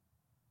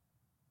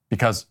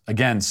 Because,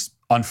 again,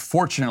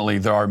 unfortunately,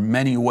 there are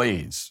many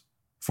ways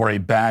for a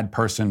bad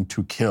person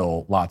to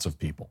kill lots of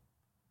people.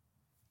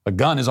 A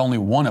gun is only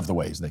one of the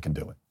ways they can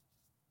do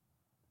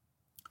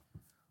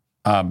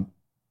it.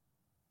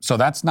 So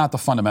that's not the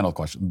fundamental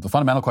question. The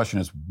fundamental question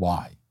is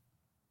why?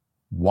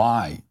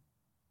 Why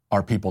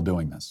are people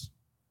doing this?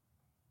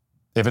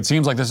 If it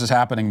seems like this is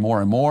happening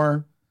more and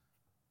more,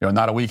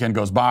 not a weekend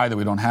goes by that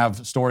we don't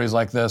have stories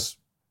like this.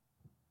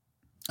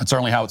 That's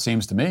certainly how it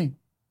seems to me.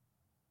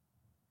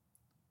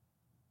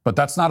 But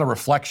that's not a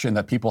reflection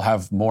that people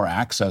have more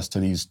access to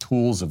these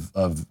tools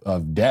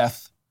of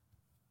death.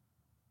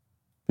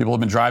 People have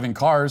been driving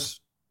cars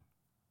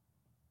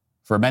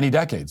for many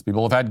decades.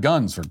 People have had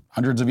guns for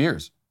hundreds of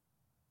years.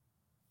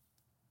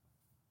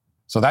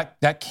 So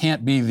that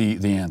can't be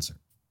the answer.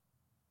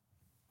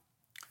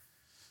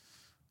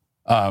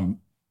 And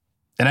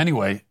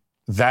anyway,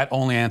 that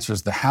only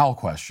answers the how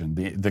question.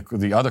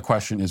 The other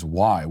question is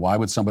why. Why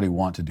would somebody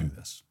want to do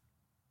this?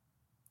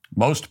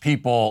 Most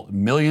people,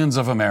 millions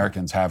of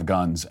Americans have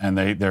guns, and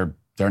they're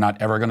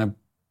not ever going to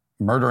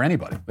murder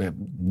anybody. They have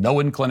no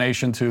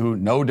inclination to,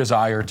 no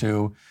desire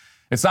to.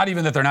 It's not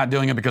even that they're not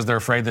doing it because they're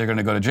afraid they're going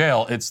to go to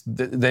jail. It's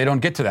they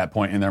don't get to that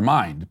point in their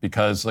mind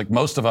because, like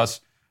most of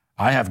us,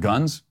 I have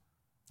guns.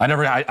 I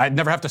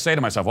never have to say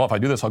to myself, well, if I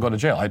do this, I'll go to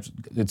jail.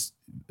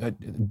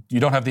 You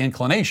don't have the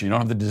inclination. You don't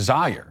have the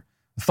desire.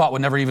 The thought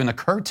would never even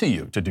occur to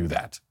you to do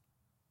that.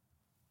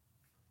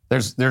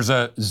 There's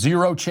a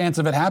 0 chance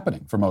of it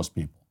happening for most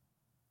people.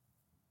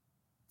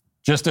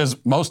 Just as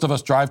most of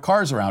us drive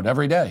cars around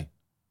every day.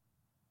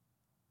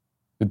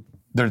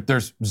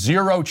 there's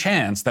zero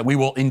chance that we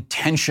will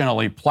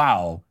intentionally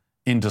plow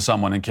into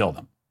someone and kill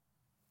them.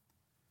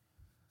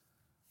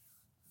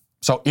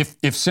 So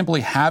if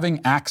simply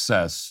having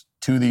access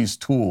to these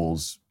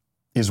tools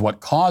is what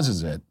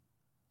causes it,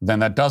 then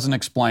that doesn't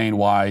explain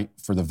why,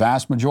 for the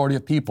vast majority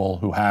of people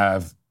who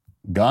have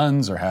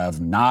guns or have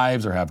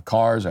knives or have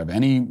cars or have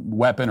any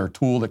weapon or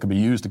tool that could be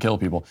used to kill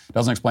people, it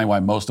doesn't explain why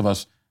most of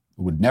us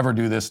would never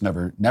do this,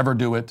 never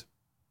do it.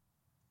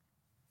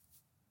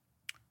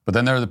 But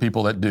then there are the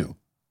people that do.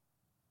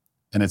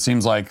 And it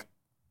seems like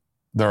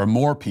there are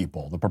more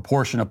people, the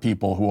proportion of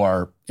people who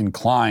are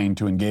inclined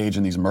to engage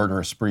in these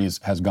murderous sprees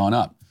has gone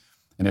up.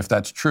 And if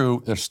that's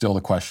true, there's still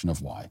the question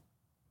of why.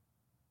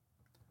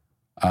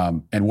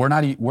 And we're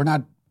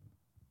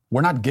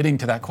not getting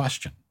to that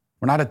question.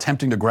 We're not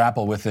attempting to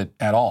grapple with it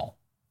at all.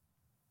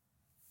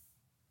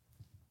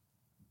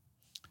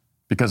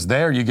 Because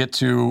there you get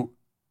to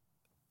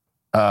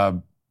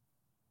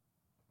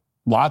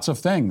lots of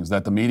things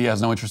that the media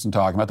has no interest in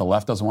talking about, the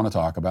left doesn't want to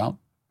talk about.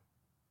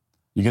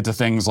 You get to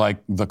things like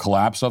the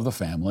collapse of the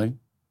family,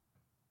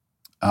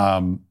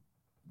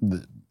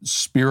 the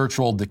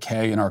spiritual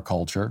decay in our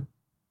culture,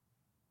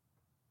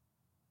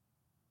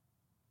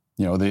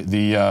 you know,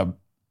 the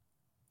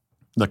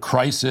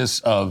crisis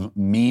of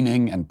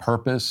meaning and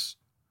purpose,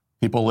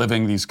 people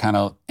living these kind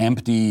of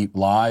empty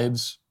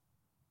lives.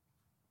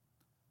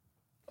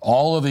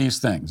 All of these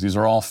things, these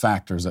are all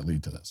factors that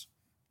lead to this.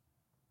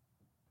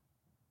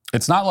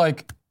 It's not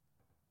like,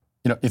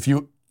 you know, if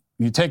you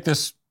take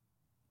this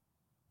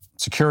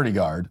security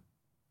guard,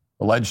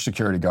 alleged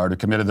security guard who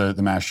committed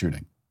the mass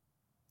shooting.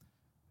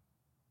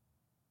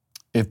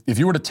 If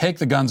you were to take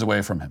the guns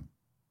away from him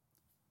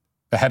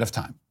ahead of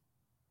time,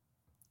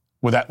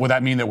 would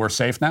that mean that we're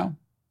safe now?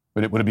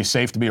 Would it be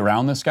safe to be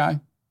around this guy?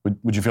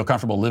 Would you feel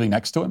comfortable living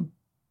next to him?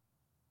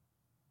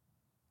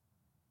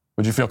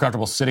 Would you feel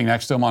comfortable sitting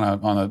next to him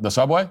on the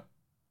subway?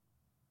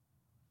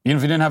 Even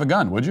if he didn't have a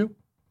gun, would you?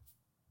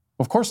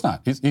 Of course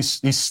not.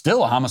 He's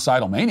still a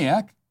homicidal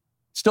maniac,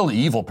 still an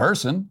evil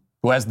person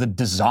who has the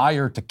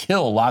desire to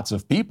kill lots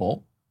of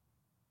people.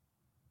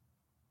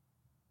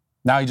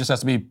 Now he just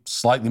has to be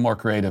slightly more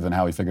creative in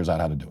how he figures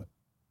out how to do it.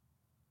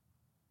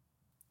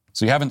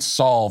 So you haven't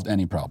solved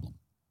any problem.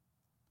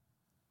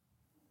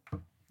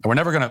 And we're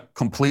never going to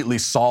completely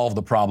solve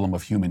the problem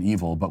of human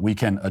evil, but we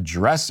can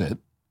address it,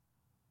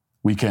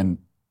 we can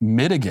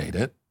mitigate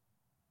it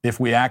if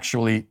we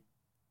actually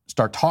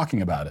start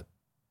talking about it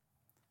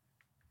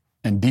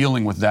and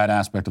dealing with that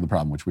aspect of the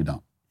problem, which we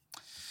don't.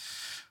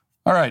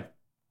 All right.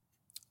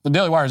 The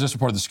Daily Wire has this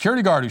reported. The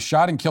security guard who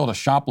shot and killed a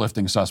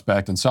shoplifting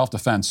suspect in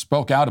self-defense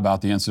spoke out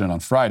about the incident on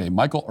Friday.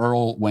 Michael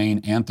Earl Wayne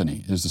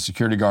Anthony is the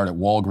security guard at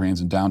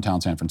Walgreens in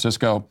downtown San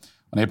Francisco.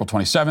 On April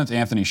 27th,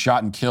 Anthony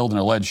shot and killed an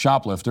alleged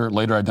shoplifter,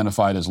 later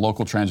identified as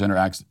local transgender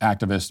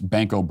activist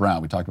Banco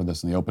Brown. We talked about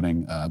this in the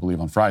opening, I believe,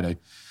 on Friday.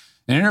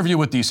 In an interview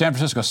with the San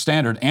Francisco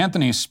Standard,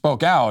 Anthony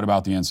spoke out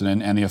about the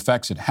incident and the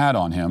effects it had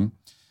on him.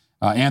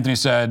 Anthony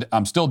said,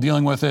 "I'm still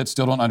dealing with it,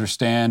 still don't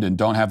understand, and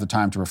don't have the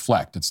time to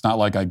reflect. It's not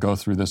like I go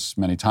through this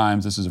many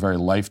times. This is a very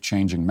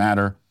life-changing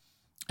matter."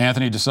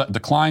 Anthony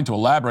declined to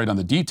elaborate on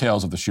the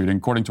details of the shooting.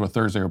 According to a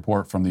Thursday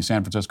report from the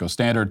San Francisco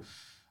Standard,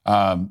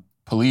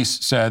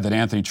 police said that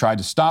Anthony tried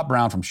to stop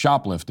Brown from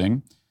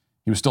shoplifting.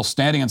 He was still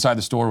standing inside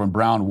the store when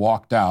Brown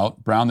walked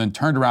out. Brown then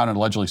turned around and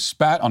allegedly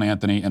spat on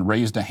Anthony and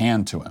raised a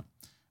hand to him.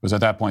 It was at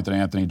that point that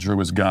Anthony drew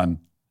his gun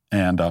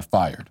and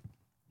fired.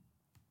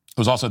 It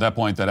was also at that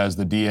point that, as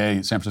the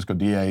DA, San Francisco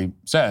DA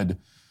said,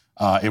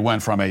 it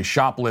went from a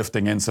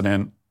shoplifting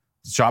incident,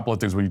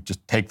 shoplifting is where you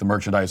just take the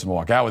merchandise and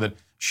walk out with it,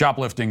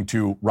 shoplifting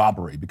to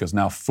robbery, because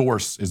now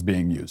force is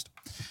being used.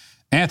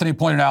 Anthony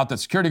pointed out that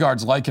security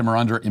guards like him are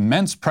under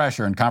immense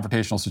pressure in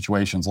confrontational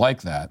situations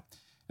like that,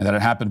 and that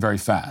it happened very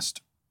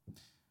fast.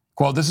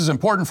 Quote, "This is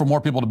important for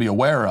more people to be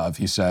aware of,"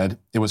 he said.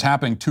 "It was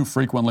happening too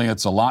frequently.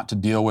 It's a lot to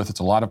deal with.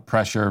 It's a lot of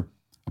pressure.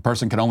 A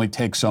person can only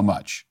take so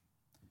much.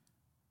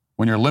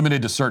 When you're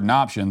limited to certain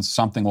options,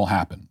 something will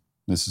happen."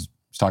 This is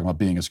he's talking about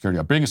being a security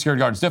guard. Being a security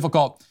guard is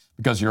difficult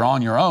because you're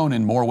on your own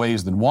in more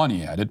ways than one,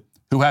 he added.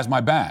 "Who has my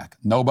back?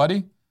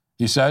 Nobody,"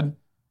 he said.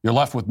 "You're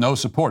left with no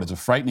support. It's a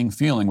frightening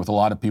feeling with a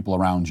lot of people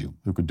around you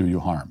who could do you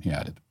harm," he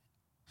added.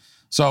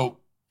 So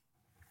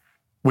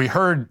we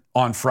heard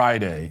on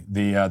Friday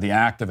the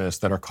activists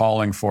that are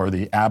calling for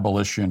the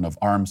abolition of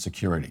armed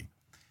security.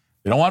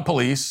 They don't want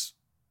police,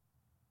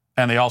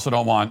 and they also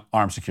don't want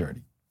armed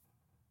security.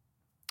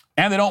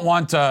 And they don't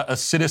want a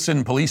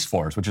citizen police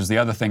force, which is the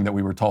other thing that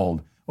we were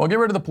told. Well, get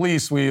rid of the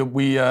police.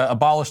 We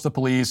abolish the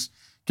police,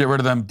 get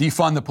rid of them,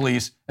 defund the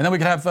police, and then we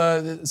could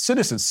have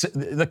citizens,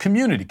 the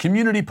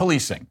community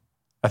policing,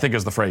 I think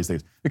is the phrase they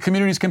use. The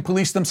communities can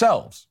police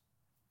themselves.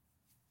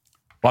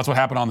 Well, that's what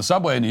happened on the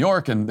subway in New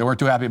York, and they weren't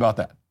too happy about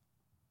that.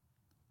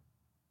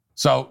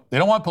 So they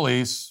don't want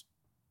police.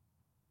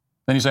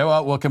 Then you say,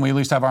 well, can we at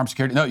least have armed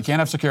security? No, you can't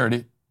have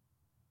security.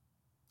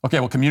 Okay,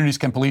 well, communities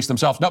can police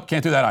themselves. Nope,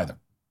 can't do that either.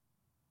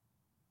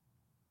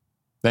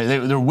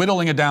 They're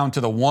whittling it down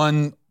to the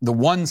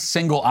one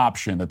single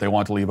option that they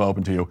want to leave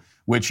open to you,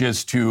 which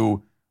is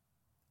to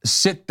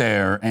sit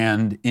there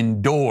and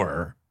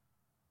endure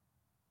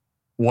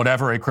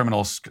whatever a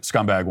criminal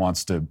scumbag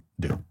wants to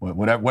do,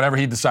 whatever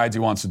he decides he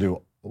wants to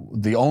do.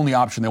 The only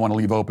option they want to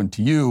leave open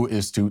to you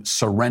is to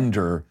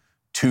surrender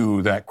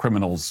to that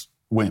criminal's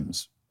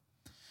whims.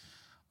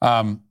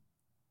 How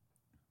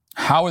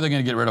are they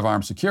going to get rid of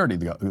armed security,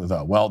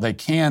 though? Well, they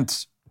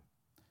can't.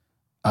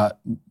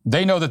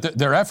 They know that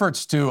their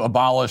efforts to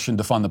abolish and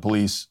defund the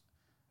police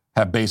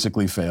have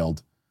basically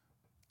failed.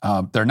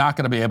 They're not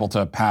going to be able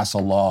to pass a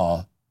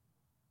law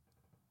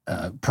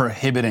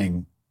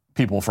prohibiting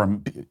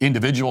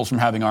individuals from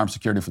having armed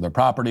security for their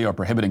property or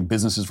prohibiting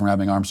businesses from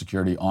having armed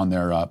security on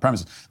their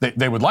premises.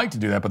 They would like to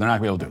do that, but they're not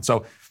going to be able to do it.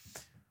 So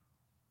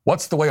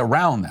what's the way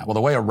around that? Well,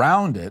 the way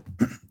around it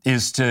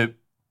is to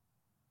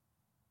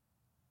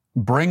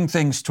bring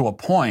things to a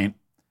point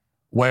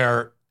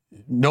where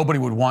nobody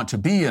would want to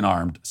be an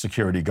armed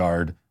security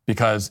guard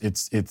because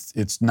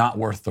it's not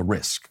worth the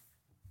risk.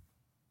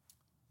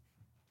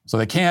 So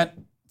they can't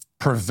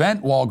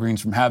prevent Walgreens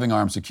from having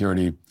armed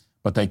security,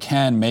 but they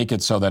can make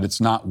it so that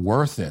it's not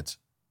worth it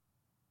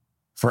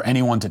for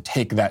anyone to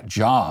take that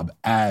job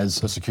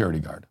as a security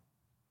guard,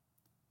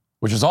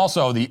 which is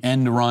also the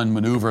end-run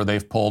maneuver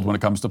they've pulled when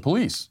it comes to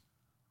police.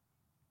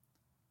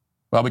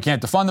 Well, we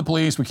can't defund the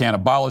police, we can't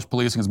abolish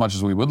policing as much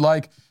as we would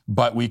like,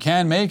 but we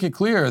can make it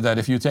clear that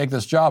if you take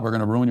this job, we're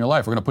going to ruin your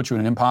life. We're going to put you in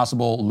an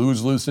impossible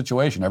lose-lose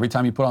situation. Every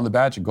time you put on the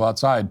badge and go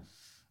outside,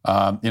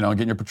 and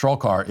get in your patrol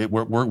car,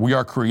 we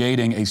are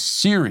creating a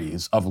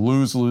series of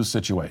lose-lose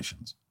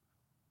situations.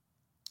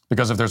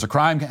 Because if there's a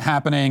crime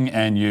happening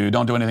and you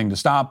don't do anything to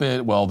stop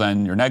it, well,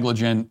 then you're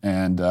negligent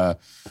and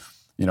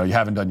you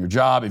haven't done your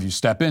job. If you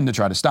step in to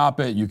try to stop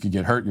it, you could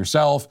get hurt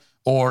yourself.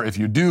 Or if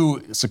you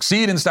do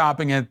succeed in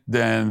stopping it,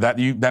 then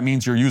that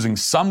means you're using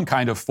some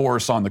kind of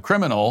force on the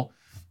criminal,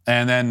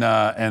 and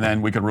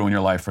then we could ruin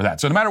your life for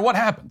that. So no matter what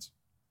happens,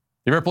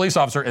 if you're a police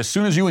officer, as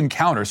soon as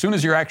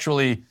you're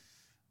actually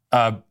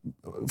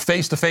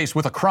face to face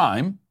with a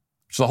crime,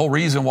 which is the whole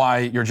reason why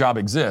your job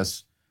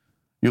exists,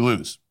 you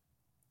lose.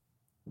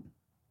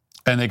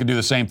 And they can do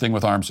the same thing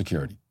with armed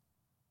security.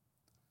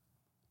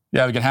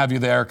 Yeah, we can have you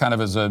there kind of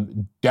as a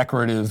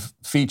decorative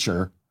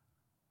feature,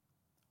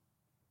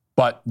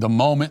 but the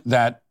moment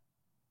that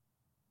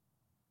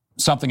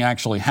something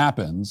actually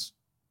happens,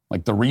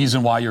 like the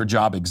reason why your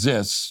job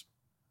exists,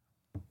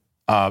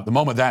 the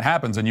moment that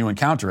happens and you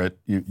encounter it,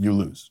 you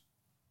lose.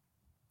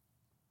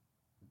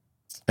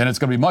 And it's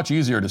going to be much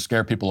easier to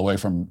scare people away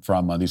from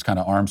these kind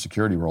of armed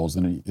security roles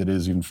than it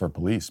is even for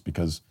police,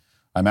 because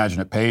I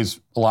imagine it pays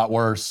a lot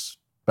worse,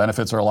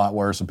 benefits are a lot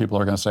worse, and people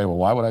are going to say, well,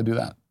 why would I do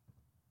that?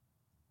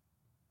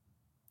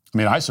 I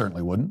mean, I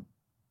certainly wouldn't.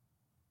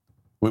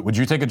 Would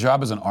you take a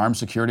job as an armed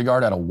security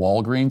guard at a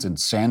Walgreens in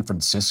San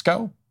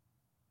Francisco?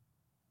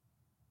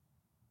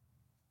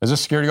 As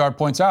this security guard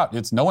points out,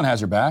 no one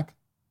has your back.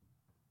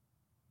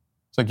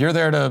 It's like you're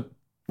there to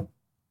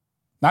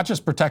not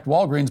just protect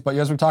Walgreens, but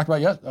as we talked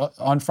about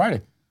on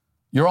Friday,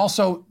 you're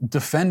also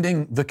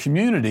defending the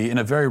community in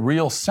a very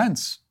real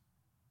sense.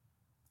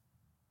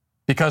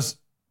 Because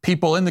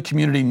people in the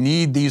community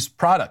need these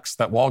products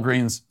that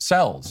Walgreens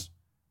sells.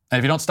 And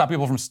if you don't stop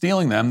people from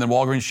stealing them, then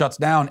Walgreens shuts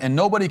down and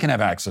nobody can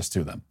have access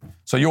to them.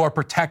 So you are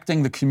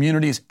protecting the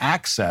community's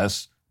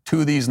access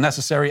to these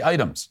necessary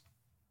items.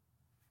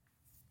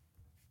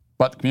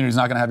 But the community's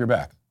not going to have your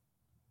back.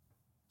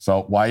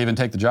 So why even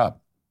take the job?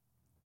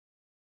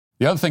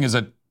 The other thing is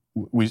that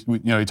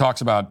he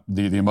talks about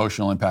the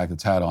emotional impact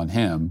it's had on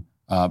him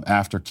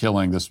after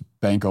killing this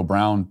Banco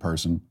Brown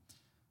person.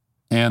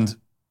 And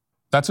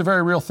that's a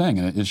very real thing.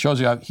 And it shows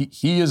you how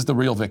he is the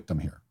real victim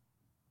here.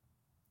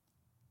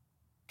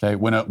 Okay,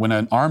 when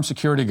an armed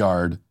security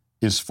guard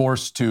is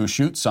forced to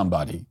shoot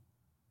somebody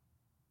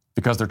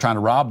because they're trying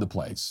to rob the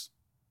place,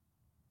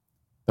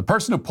 the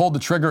person who pulled the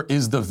trigger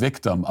is the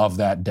victim of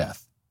that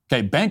death.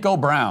 Okay, Banco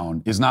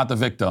Brown is not the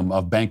victim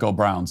of Banco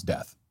Brown's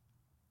death.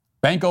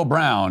 Banco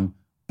Brown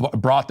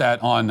brought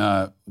that on,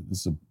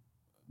 this is a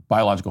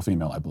biological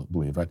female, I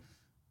believe, right?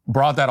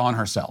 Brought that on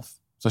herself.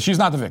 So she's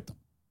not the victim.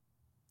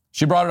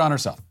 She brought it on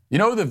herself. You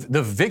know,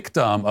 the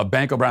victim of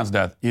Banco Brown's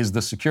death is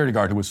the security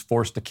guard who was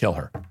forced to kill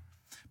her,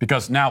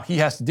 because now he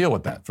has to deal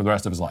with that for the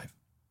rest of his life.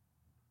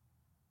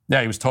 Yeah,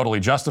 he was totally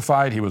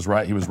justified. He was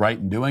right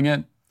in doing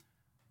it.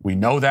 We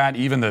know that.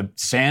 Even the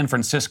San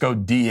Francisco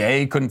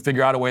DA couldn't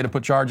figure out a way to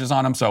put charges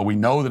on him, so we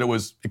know that it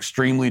was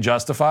extremely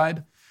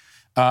justified.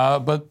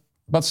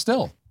 But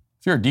still,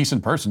 if you're a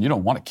decent person, you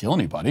don't want to kill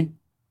anybody.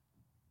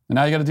 And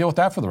now you got to deal with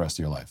that for the rest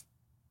of your life.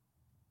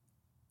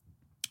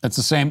 It's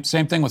the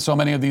same thing with so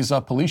many of these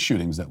police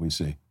shootings that we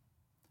see.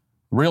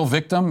 Real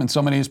victim in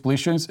so many of these police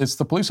shootings, it's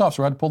the police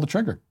officer who had to pull the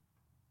trigger.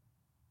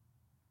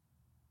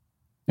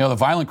 You know, the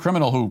violent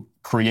criminal who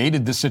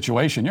created this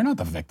situation, you're not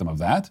the victim of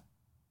that.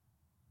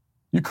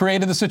 You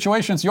created the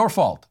situation, it's your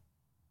fault.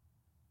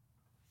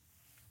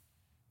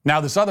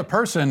 Now, this other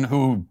person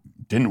who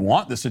didn't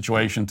want the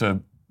situation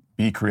to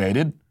be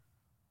created,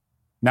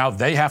 now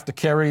they have to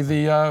carry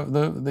the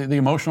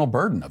emotional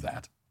burden of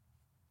that.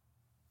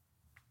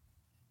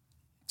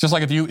 Just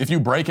like if you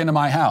break into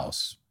my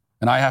house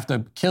and I have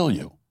to kill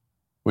you,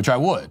 which I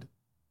would,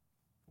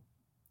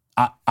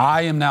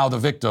 I am now the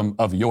victim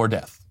of your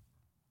death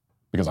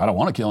because I don't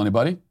want to kill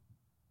anybody.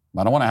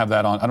 I don't want to have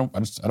that on. I don't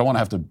want to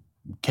have to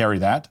carry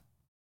that.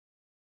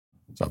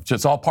 So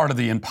it's all part of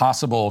the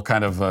impossible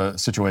kind of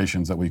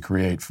situations that we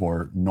create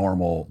for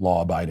normal,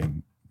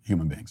 law-abiding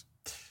human beings.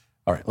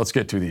 All right, let's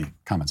get to the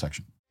comment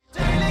section.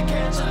 Daily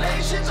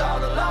cancellations are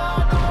the law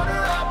and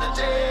order of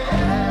the day.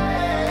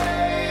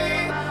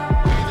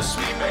 We the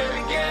sweet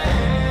baby gang.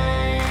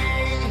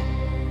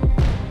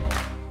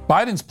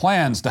 Biden's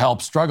plans to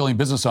help struggling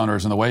business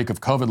owners in the wake of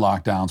COVID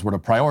lockdowns were to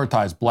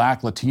prioritize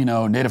Black,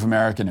 Latino, Native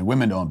American, and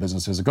women-owned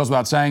businesses. It goes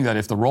without saying that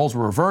if the roles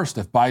were reversed,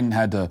 if Biden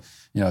had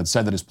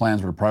said that his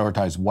plans were to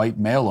prioritize white,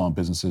 male-owned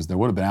businesses, there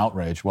would have been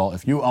outrage. Well,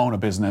 if you own a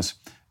business,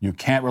 you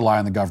can't rely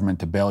on the government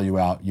to bail you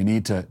out. You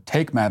need to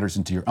take matters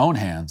into your own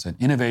hands, and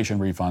innovation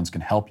refunds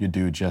can help you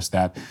do just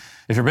that.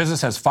 If your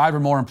business has 5 or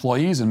more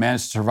employees and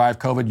managed to survive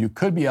COVID, you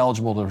could be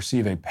eligible to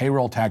receive a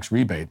payroll tax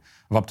rebate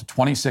of up to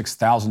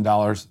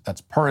 $26,000.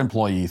 That's per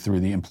employee through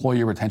the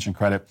Employee Retention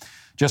Credit.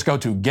 Just go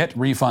to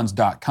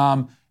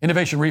getrefunds.com.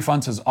 Innovation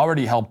Refunds has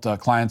already helped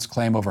clients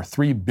claim over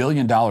 $3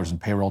 billion in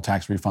payroll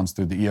tax refunds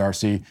through the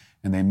ERC,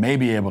 and they may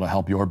be able to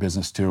help your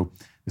business too.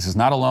 This is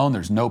not a loan.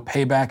 There's no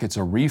payback. It's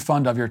a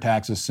refund of your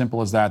taxes.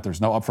 Simple as that. There's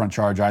no upfront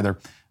charge either.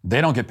 They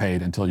don't get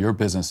paid until your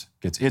business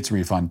gets its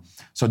refund.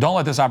 So don't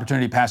let this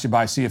opportunity pass you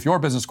by. See if your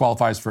business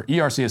qualifies for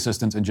ERC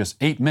assistance in just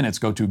 8 minutes.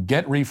 Go to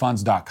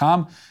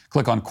getrefunds.com,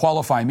 click on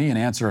Qualify Me, and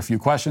answer a few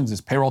questions.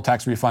 This payroll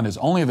tax refund is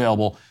only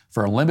available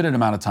for a limited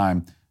amount of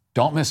time.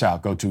 Don't miss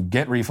out. Go to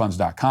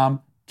getrefunds.com,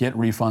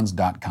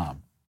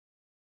 getrefunds.com.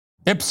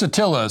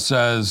 Ipsatilla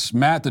says,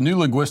 Matt, the new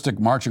linguistic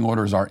marching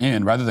orders are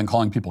in. Rather than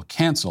calling people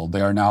canceled,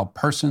 they are now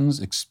persons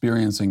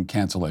experiencing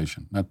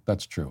cancellation.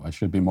 That's true. I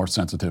should be more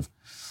sensitive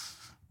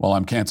while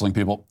I'm canceling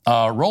people.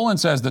 Roland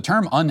says, the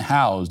term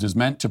unhoused is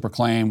meant to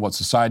proclaim what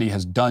society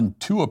has done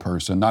to a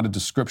person, not a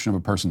description of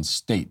a person's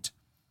state,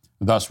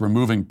 thus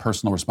removing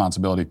personal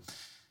responsibility.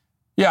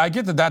 Yeah, I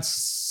get that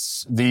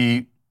that's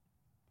the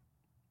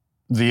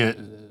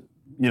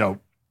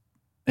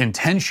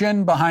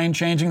intention behind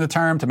changing the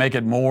term to make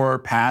it more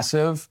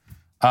passive,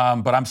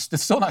 but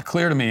it's still not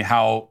clear to me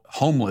how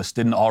homeless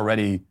didn't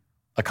already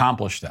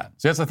accomplish that.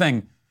 So that's the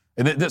thing.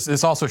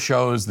 This also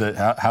shows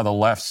that how the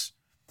left's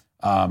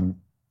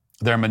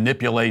their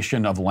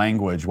manipulation of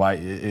language, why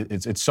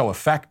it's so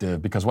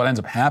effective, because what ends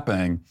up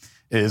happening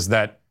is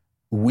that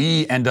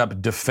we end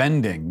up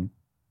defending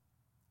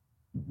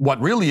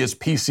what really is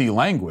PC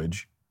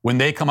language when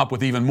they come up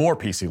with even more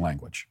PC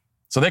language.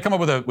 So they come up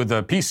with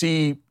a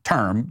PC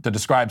term to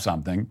describe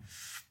something,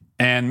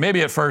 and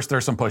maybe at first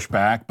there's some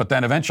pushback, but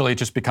then eventually it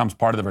just becomes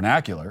part of the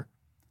vernacular.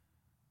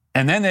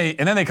 And then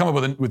they come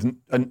up with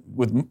a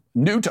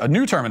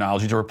new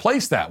terminology to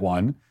replace that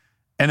one,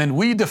 and then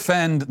we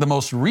defend the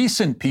most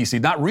recent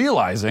PC, not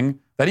realizing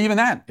that even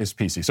that is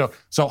PC.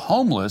 So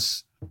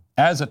homeless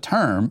as a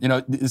term,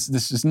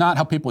 this is not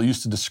how people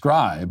used to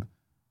describe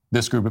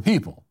this group of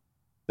people.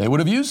 They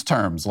would have used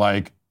terms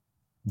like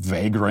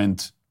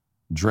vagrant,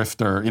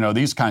 drifter,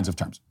 these kinds of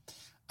terms.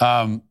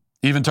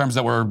 Even terms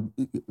that were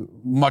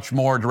much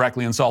more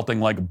directly insulting,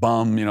 like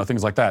bum,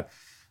 things like that.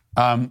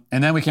 And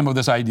then we came up with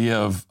this idea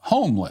of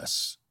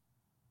homeless,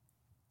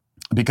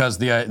 because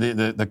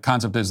the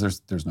concept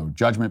is there's no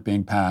judgment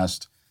being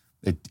passed.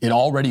 It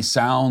already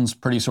sounds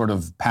pretty sort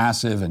of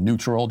passive and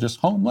neutral, just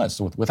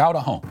homeless, without a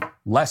home,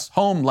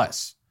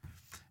 homeless.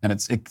 And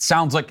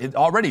it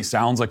already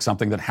sounds like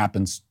something that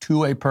happens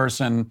to a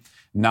person.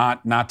 It's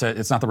not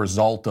the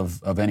result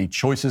of any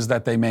choices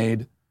that they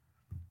made,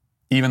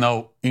 even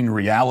though in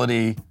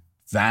reality,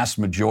 vast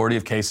majority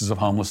of cases of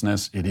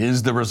homelessness, it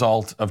is the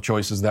result of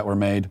choices that were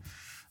made,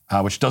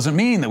 which doesn't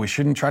mean that we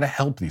shouldn't try to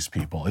help these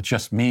people. It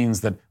just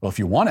means that, well, if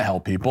you want to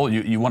help people,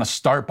 you want to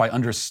start by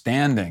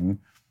understanding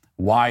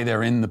why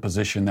they're in the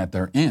position that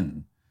they're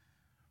in.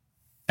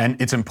 And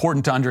it's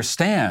important to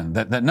understand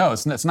that no,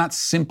 it's not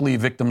simply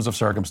victims of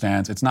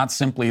circumstance. It's not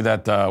simply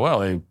that,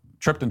 they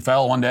tripped and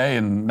fell one day,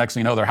 and next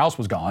thing you know, their house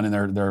was gone, and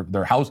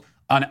they're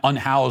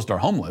unhoused or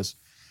homeless.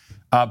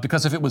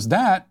 Because if it was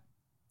that,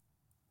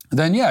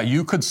 then yeah,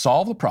 you could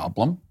solve the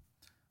problem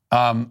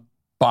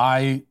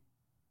by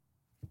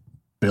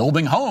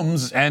building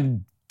homes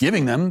and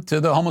giving them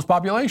to the homeless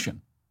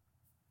population.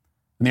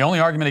 And the only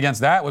argument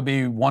against that would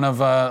be one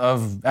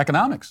of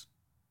economics.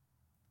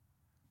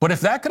 But if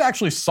that could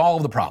actually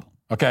solve the problem,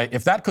 okay,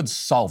 if that could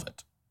solve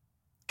it,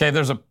 okay,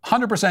 there's a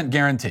 100%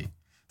 guarantee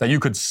that you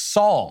could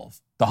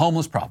solve the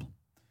homeless problem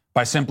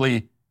by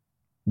simply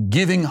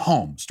giving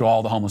homes to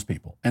all the homeless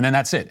people, and then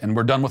that's it, and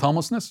we're done with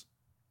homelessness,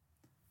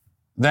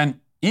 then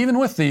even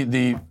with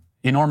the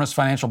enormous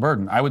financial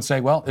burden, I would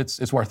say, well,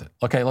 it's worth it.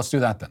 Okay, let's do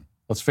that then.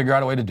 Let's figure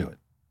out a way to do it.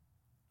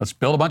 Let's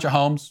build a bunch of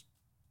homes,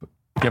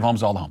 give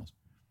homes to all the homeless.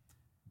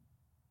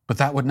 But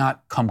that would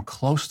not come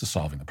close to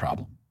solving the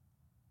problem.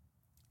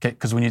 Okay,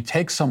 because when you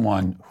take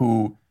someone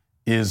who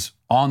is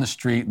on the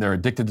street, they're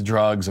addicted to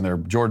drugs, and they're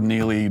Jordan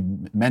Neely,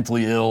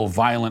 mentally ill,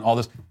 violent, all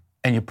this,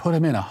 and you put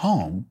them in a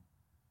home,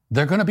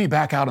 they're going to be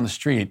back out on the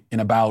street in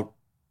about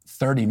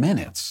 30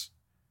 minutes.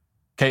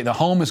 Okay, the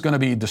home is going to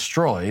be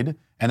destroyed,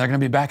 and they're going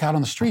to be back out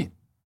on the street.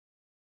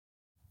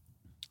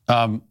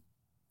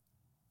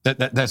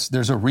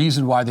 There's a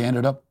reason why they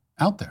ended up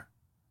out there.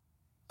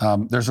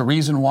 There's a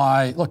reason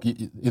why. Look,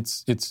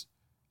 it's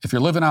if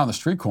you're living out on the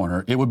street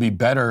corner, it would be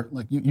better.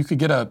 Like you could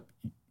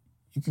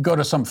go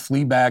to some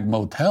flea bag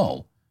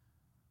motel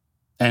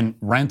and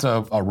rent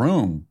a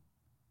room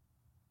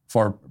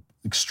for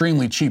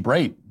extremely cheap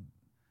rate.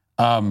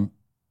 And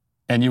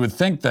you would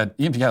think that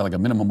even if you had like a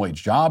minimum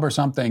wage job or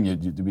something,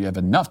 you'd have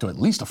enough to at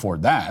least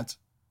afford that.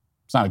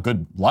 It's not a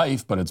good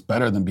life, but it's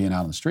better than being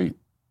out on the street.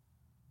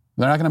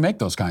 They're not going to make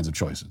those kinds of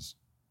choices.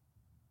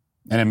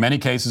 And in many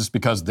cases,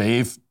 because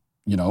they've,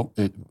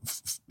 if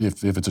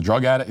it's a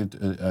drug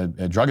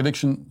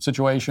addiction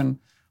situation,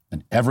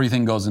 then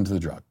everything goes into the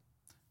drug.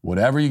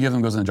 Whatever you give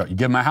them goes into the drug. You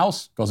give them a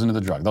house, goes into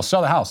the drug. They'll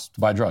sell the house to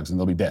buy drugs and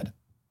they'll be dead.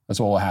 That's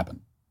what will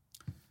happen.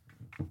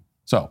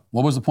 So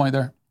what was the point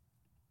there?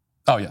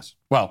 Oh, yes.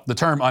 Well, the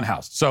term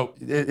unhoused. So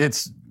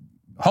it's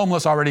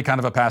homeless already kind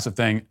of a passive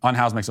thing.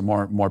 Unhoused makes it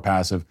more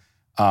passive,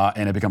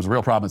 and it becomes a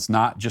real problem. It's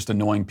not just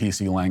annoying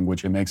PC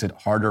language. It makes it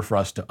harder for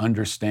us to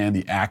understand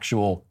the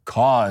actual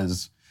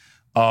cause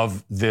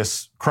of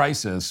this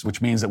crisis,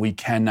 which means that we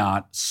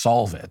cannot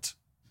solve it.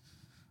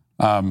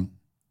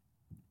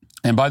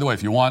 And by the way,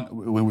 if you want,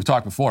 we've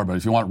talked before, but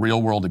if you want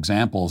real-world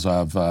examples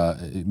of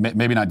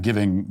maybe not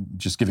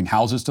giving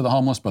houses to the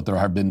homeless, but there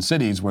have been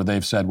cities where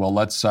they've said, well,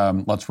 let's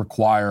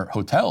require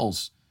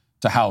hotels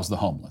to house the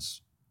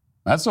homeless.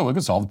 That's so we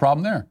could solve the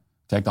problem there.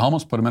 Take the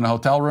homeless, put them in a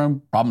hotel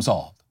room, problem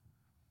solved.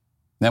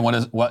 Then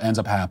what ends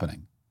up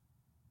happening?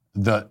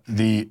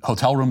 The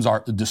hotel rooms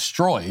are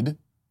destroyed,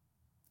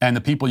 and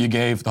the people you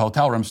gave the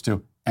hotel rooms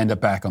to end up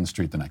back on the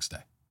street the next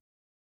day.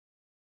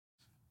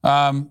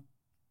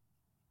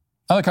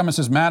 Another comment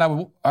says, Matt,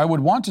 I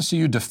would want to see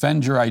you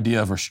defend your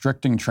idea of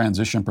restricting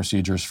transition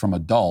procedures from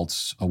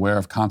adults aware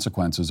of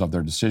consequences of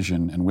their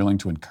decision and willing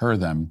to incur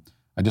them.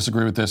 I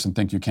disagree with this and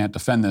think you can't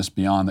defend this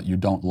beyond that you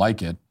don't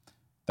like it.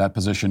 That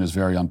position is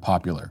very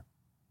unpopular.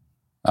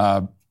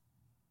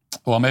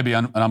 Well, maybe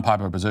an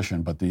unpopular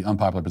position, but the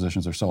unpopular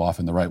positions are so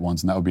often the right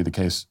ones, and that would be the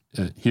case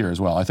here as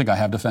well. I think I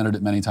have defended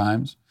it many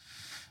times.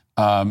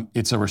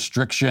 It's a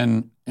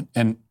restriction,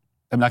 and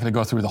I'm not going to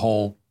go through the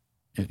whole,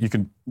 you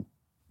can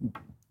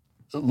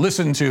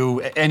listen to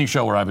any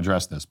show where I've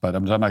addressed this, but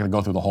I'm not going to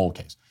go through the whole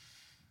case.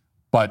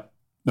 But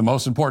the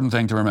most important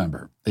thing to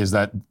remember is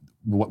that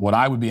what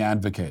I would be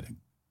advocating,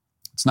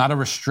 it's not a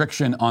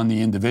restriction on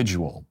the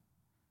individual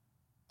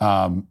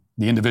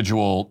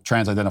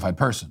trans-identified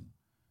person.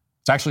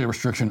 It's actually a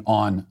restriction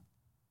on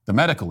the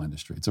medical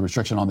industry. It's a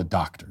restriction on the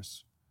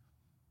doctors.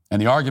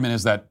 And the argument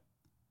is that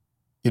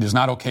it is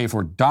not okay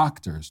for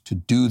doctors to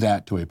do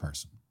that to a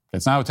person.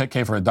 It's not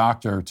okay for a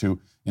doctor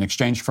to, in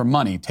exchange for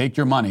money, take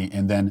your money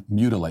and then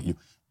mutilate you,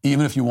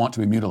 even if you want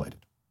to be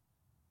mutilated.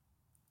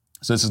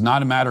 So this is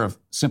not a matter of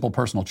simple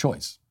personal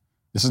choice.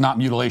 This is not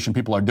mutilation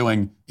people are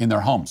doing in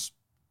their homes.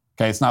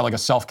 Okay, it's not like a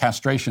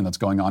self-castration that's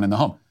going on in the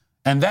home.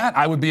 And that,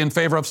 I would be in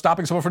favor of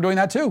stopping someone from doing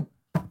that too.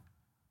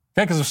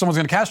 Okay, because if someone's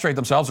going to castrate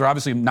themselves, they're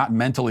obviously not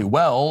mentally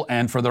well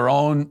and for their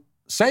own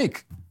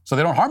sake, so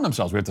they don't harm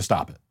themselves, we have to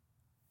stop it.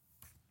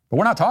 But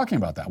we're not talking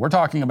about that. We're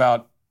talking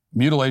about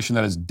mutilation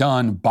that is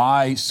done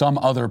by some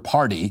other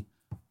party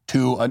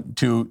to a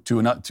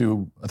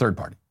third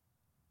party.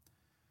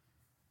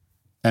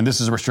 And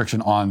this is a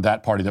restriction on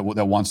that party that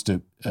wants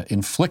to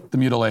inflict the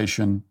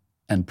mutilation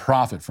and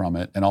profit from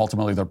it. And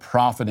ultimately, they're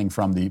profiting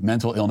from the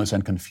mental illness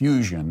and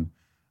confusion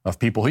of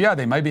people who,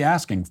 they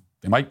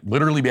might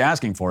literally be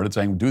asking for it and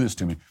saying, do this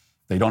to me.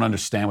 They don't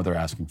understand what they're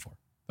asking for.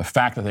 The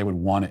fact that they would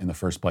want it in the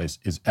first place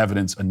is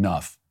evidence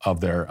enough of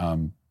their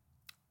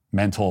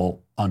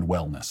mental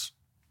unwellness.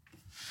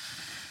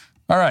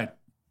 All right.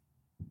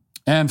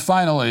 And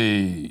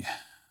finally,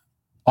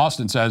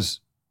 Austin says,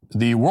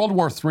 the World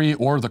War III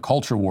or the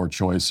culture war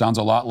choice sounds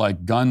a lot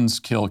like guns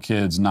kill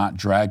kids, not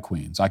drag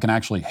queens. I can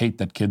actually hate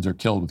that kids are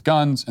killed with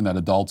guns and that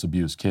adults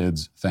abuse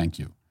kids. Thank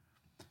you.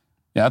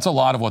 Yeah, that's a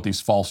lot of what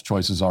these false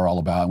choices are all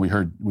about.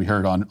 And we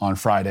heard on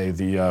Friday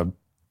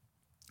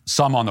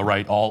some on the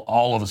right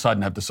all of a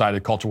sudden have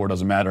decided culture war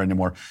doesn't matter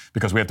anymore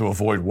because we have to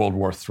avoid World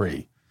War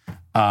III,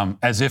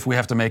 as if we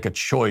have to make a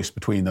choice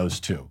between those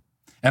two.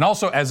 And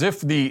also as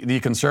if the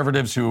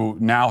conservatives who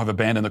now have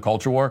abandoned the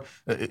culture war,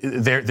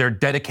 they're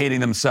dedicating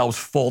themselves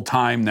full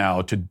time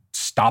now to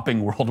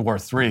stopping World War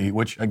III,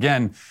 which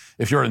again,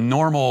 if you're a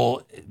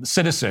normal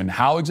citizen,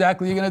 how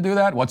exactly are you going to do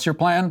that? What's your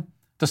plan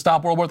to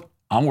stop World War III?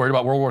 I'm worried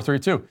about World War III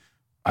too.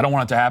 I don't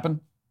want it to happen.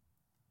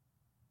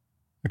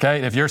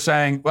 Okay, if you're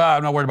saying, well,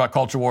 I'm not worried about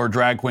culture war,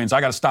 drag queens, I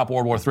got to stop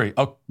World War III.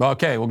 Oh,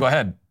 okay, well, go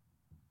ahead.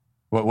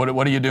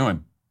 What are you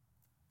doing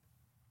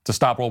to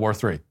stop World War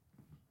III?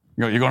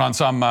 You're going on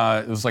some,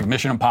 it was like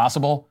Mission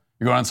Impossible?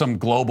 You're going on some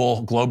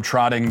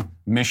globe-trotting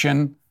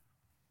mission?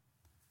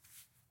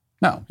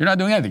 No, you're not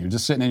doing anything. You're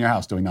just sitting in your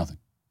house doing nothing.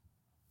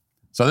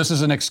 So this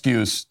is an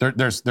excuse.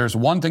 There's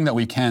one thing that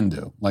we can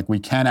do. Like we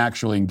can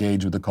actually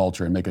engage with the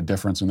culture and make a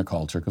difference in the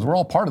culture because we're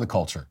all part of the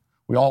culture.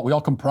 We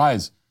all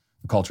comprise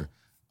the culture.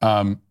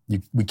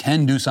 We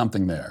can do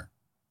something there.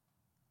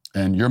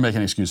 And you're making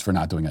an excuse for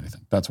not doing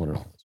anything. That's what it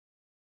all is.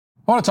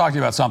 I want to talk to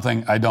you about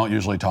something I don't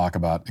usually talk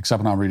about,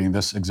 except when I'm reading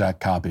this exact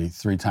copy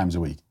 3 times a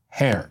week.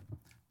 Hair.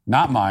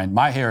 Not mine.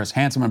 My hair is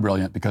handsome and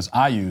brilliant because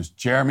I use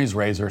Jeremy's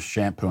Razor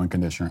shampoo and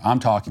conditioner. I'm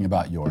talking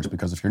about yours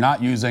because if you're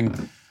not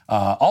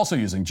also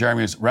using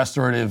Jeremy's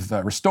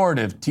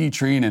restorative tea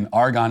tree and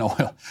argan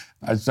oil.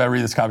 I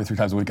read this copy 3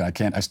 times a week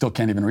and I still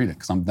can't even read it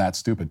because I'm that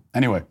stupid.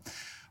 Anyway,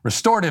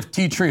 restorative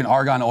tea tree and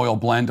argan oil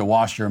blend to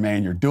wash your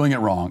mane. You're doing it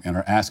wrong and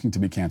are asking to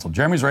be canceled.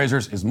 Jeremy's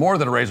Razors is more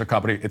than a razor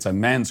company. It's a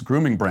men's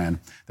grooming brand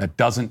that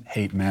doesn't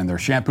hate men. Their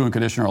shampoo and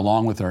conditioner,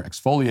 along with their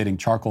exfoliating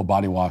charcoal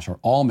body wash, are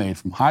all made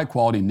from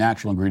high-quality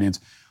natural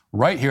ingredients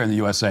right here in the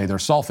USA. They're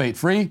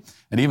sulfate-free,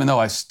 and even though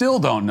I still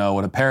don't know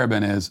what a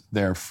paraben is,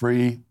 they're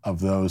free of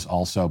those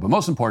also. But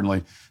most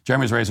importantly,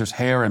 Jeremy's Razors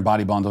hair and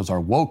body bundles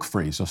are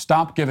woke-free, so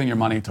stop giving your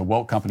money to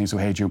woke companies who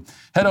hate you.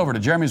 Head over to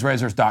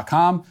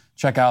jeremy'srazors.com.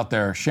 Check out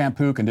their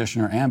shampoo,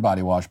 conditioner, and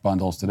body wash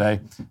bundles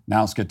today.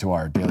 Now let's get to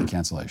our daily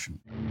cancellation.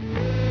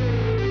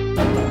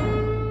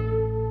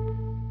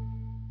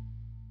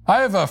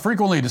 I have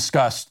frequently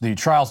discussed the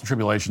trials and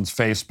tribulations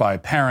faced by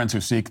parents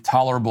who seek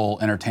tolerable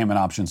entertainment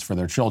options for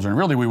their children.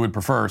 Really, we would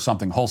prefer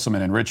something wholesome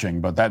and enriching,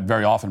 but that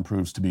very often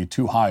proves to be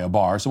too high a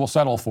bar, so we'll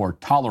settle for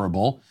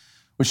tolerable,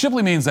 which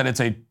simply means that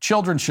it's a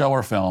children's show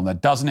or film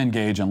that doesn't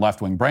engage in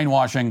left-wing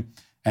brainwashing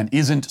and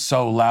isn't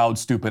so loud,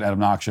 stupid, and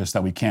obnoxious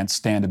that we can't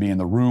stand to be in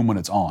the room when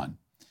it's on.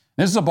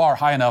 This is a bar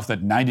high enough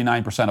that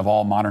 99% of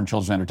all modern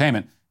children's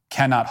entertainment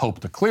cannot hope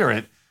to clear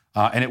it,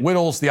 and it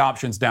whittles the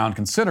options down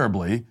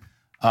considerably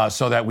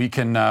so that we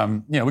can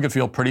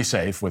feel pretty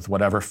safe with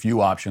whatever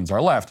few options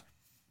are left.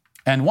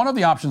 And one of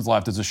the options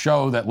left is a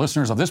show that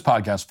listeners of this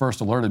podcast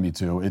first alerted me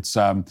to. It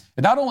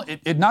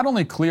not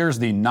only clears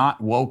the not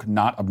woke,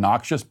 not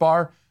obnoxious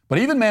bar, but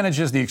even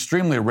manages the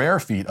extremely rare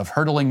feat of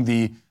hurdling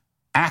the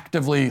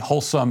actively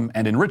wholesome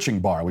and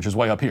enriching bar, which is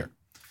way up here.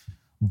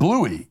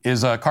 Bluey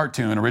is a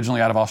cartoon originally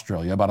out of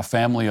Australia about a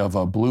family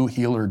of blue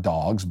heeler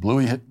dogs.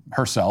 Bluey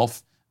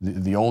herself,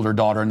 the older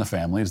daughter in the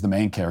family, is the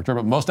main character,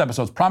 but most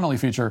episodes prominently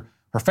feature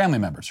her family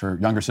members, her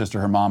younger sister,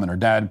 her mom, and her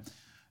dad.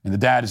 And the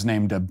dad is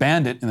named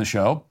Bandit in the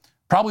show,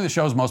 probably the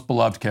show's most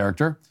beloved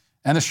character.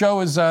 And the show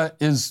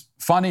is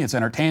funny, it's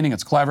entertaining,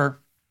 it's clever.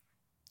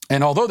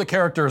 And although the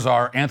characters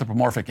are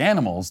anthropomorphic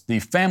animals, the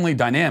family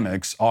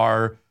dynamics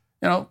are,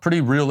 pretty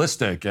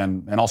realistic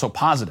and also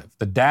positive.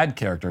 The dad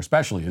character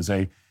especially is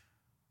a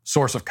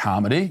source of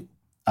comedy,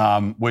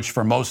 which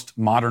for most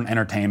modern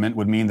entertainment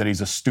would mean that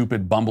he's a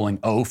stupid, bumbling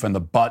oaf and the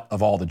butt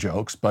of all the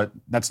jokes. But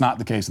that's not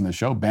the case in this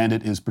show.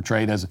 Bandit is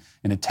portrayed as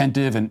an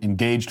attentive and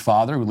engaged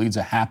father who leads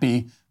a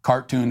happy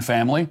cartoon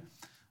family.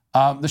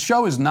 The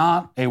show is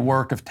not a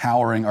work of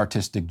towering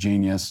artistic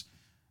genius.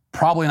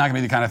 Probably not going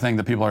to be the kind of thing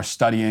that people are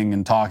studying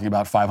and talking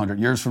about 500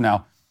 years from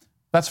now.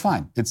 That's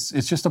fine. It's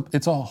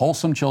a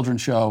wholesome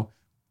children's show.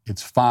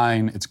 It's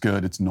fine. It's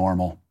good. It's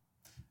normal.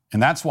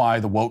 And that's why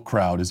the woke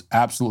crowd is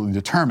absolutely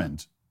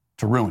determined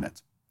to ruin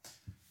it.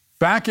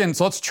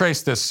 So let's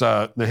trace this,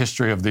 the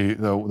history of the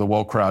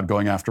woke crowd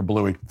going after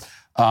Bluey.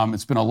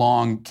 It's been a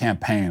long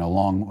campaign, a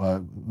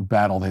long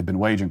battle they've been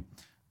waging.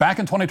 Back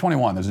in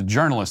 2021, there's a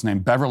journalist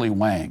named Beverly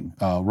Wang,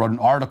 wrote an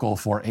article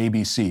for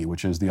ABC,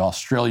 which is the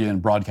Australian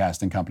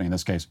broadcasting company in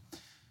this case.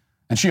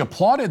 And she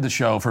applauded the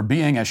show for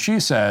being, as she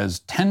says,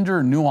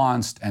 tender,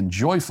 nuanced, and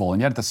joyful.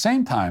 And yet at the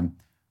same time,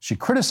 she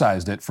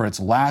criticized it for its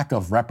lack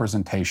of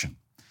representation.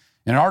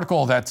 In an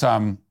article that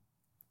I'm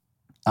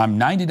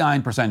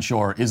 99%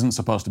 sure isn't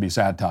supposed to be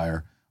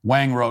satire,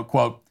 Wang wrote,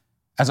 quote,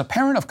 "As a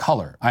parent of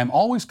color, I am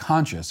always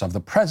conscious of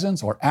the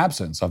presence or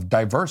absence of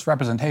diverse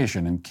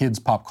representation in kids'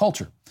 pop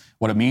culture,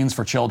 what it means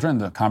for children,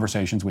 the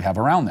conversations we have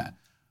around that.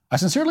 I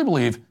sincerely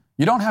believe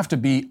you don't have to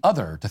be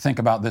other to think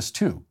about this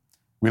too.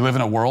 We live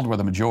in a world where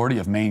the majority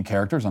of main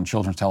characters on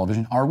children's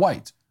television are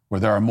white, where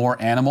there are more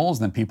animals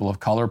than people of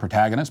color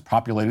protagonists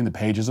populating the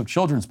pages of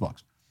children's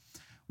books.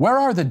 Where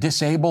are the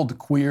disabled,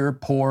 queer,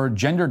 poor,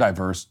 gender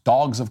diverse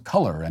dogs of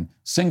color and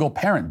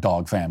single-parent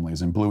dog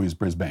families in Bluey's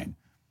Brisbane?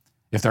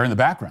 If they're in the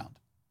background,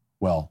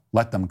 well,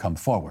 let them come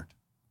forward."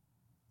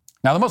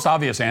 Now, the most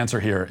obvious answer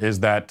here is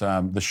that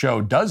the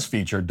show does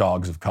feature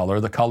dogs of color.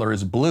 The color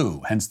is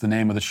blue, hence the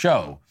name of the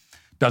show.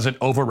 Does it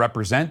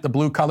overrepresent the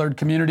blue-colored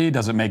community?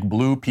 Does it make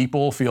blue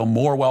people feel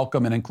more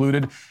welcome and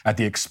included at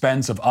the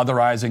expense of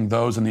otherizing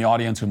those in the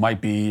audience who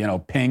might be,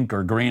 pink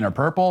or green or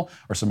purple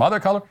or some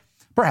other color?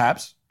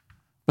 Perhaps.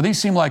 But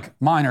these seem like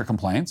minor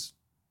complaints.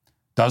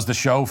 Does the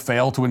show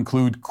fail to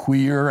include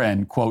queer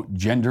and, quote,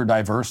 gender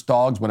diverse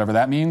dogs, whatever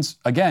that means?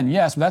 Again,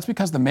 yes, but that's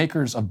because the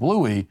makers of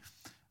Bluey,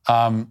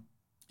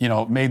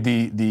 made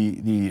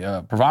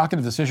the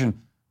provocative decision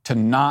to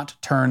not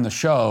turn the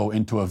show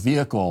into a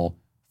vehicle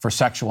for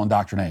sexual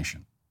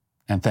indoctrination.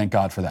 And thank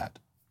God for that.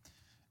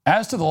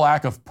 As to the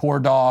lack of poor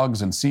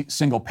dogs and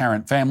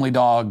single-parent family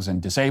dogs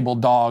and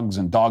disabled dogs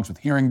and dogs with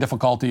hearing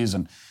difficulties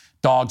and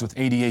dogs with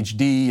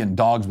ADHD and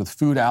dogs with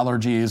food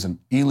allergies and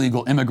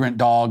illegal immigrant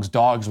dogs,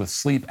 dogs with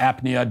sleep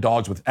apnea,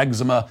 dogs with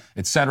eczema,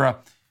 etc.,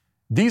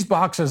 These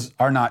boxes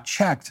are not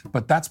checked,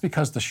 but that's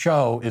because the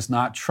show is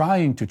not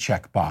trying to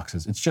check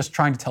boxes. It's just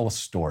trying to tell a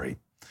story,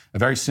 a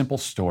very simple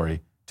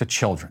story to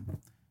children.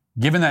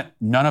 Given that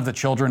none of the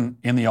children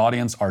in the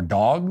audience are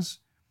dogs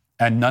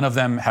and none of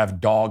them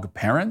have dog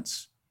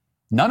parents,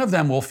 none of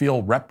them will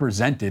feel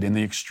represented in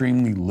the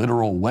extremely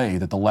literal way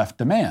that the left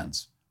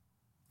demands.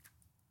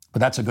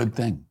 But that's a good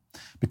thing,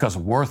 because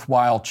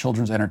worthwhile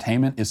children's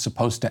entertainment is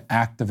supposed to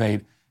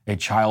activate a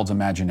child's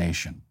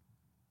imagination.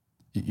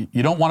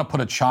 You don't want to put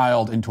a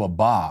child into a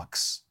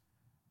box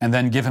and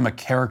then give him a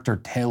character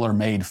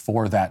tailor-made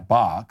for that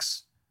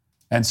box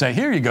and say,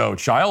 here you go,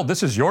 child,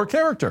 this is your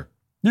character.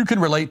 You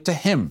can relate to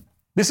him.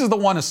 This is the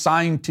one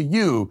assigned to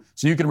you,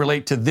 so you can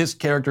relate to this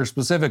character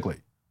specifically.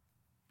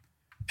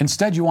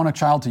 Instead, you want a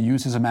child to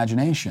use his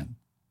imagination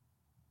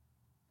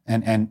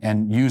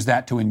and use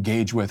that to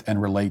engage with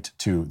and relate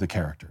to the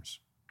characters.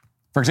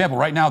 For example,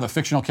 right now, the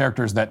fictional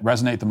characters that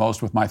resonate the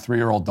most with my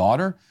 3-year-old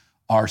daughter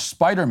are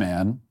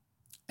Spider-Man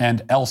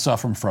and Elsa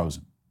from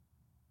Frozen.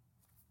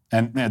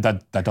 And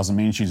that doesn't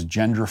mean she's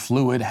gender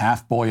fluid,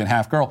 half boy and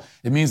half girl.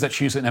 It means that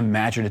she's an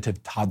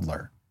imaginative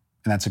toddler,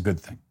 and that's a good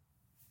thing.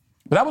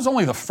 But that was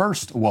only the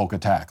first woke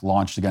attack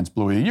launched against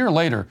Bluey. A year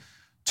later,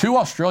 2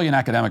 Australian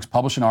academics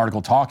published an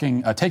article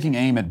taking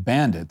aim at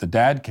Bandit, the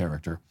dad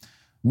character,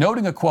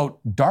 noting a, quote,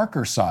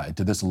 darker side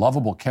to this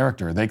lovable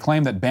character. They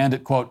claim that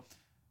Bandit, quote,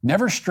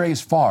 never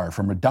strays far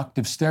from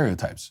reductive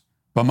stereotypes,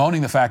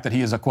 bemoaning the fact that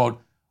he is a,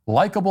 quote,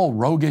 likable,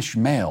 roguish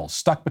male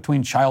stuck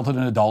between childhood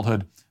and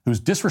adulthood whose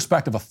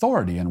disrespect of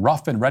authority and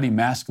rough and ready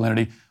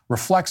masculinity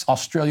reflects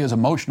Australia's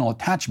emotional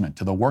attachment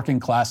to the working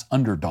class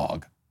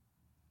underdog.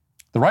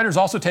 The writers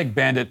also take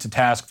Bandit to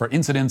task for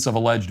incidents of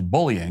alleged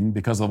bullying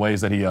because of the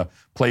ways that he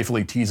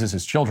playfully teases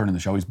his children in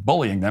the show. He's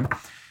bullying them.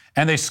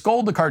 And they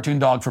scold the cartoon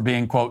dog for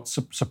being, quote,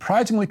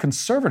 surprisingly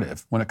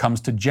conservative when it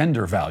comes to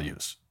gender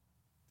values.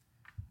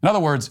 In other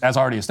words, as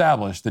already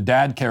established, the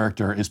dad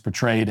character is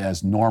portrayed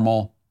as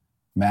normal,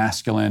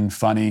 masculine,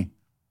 funny,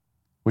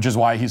 which is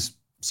why he's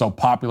so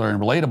popular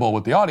and relatable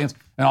with the audience,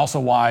 and also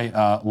why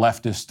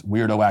leftist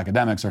weirdo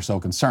academics are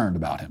so concerned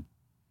about him.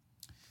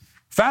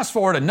 Fast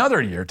forward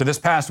another year to this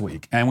past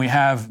week, and we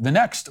have the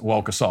next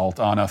woke assault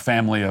on a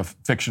family of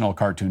fictional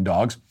cartoon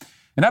dogs.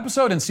 An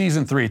episode in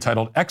season 3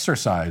 titled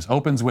Exercise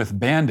opens with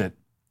Bandit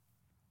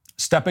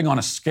stepping on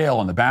a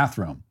scale in the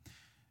bathroom.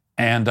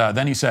 And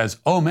then he says,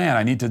 oh man,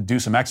 I need to do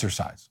some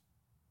exercise.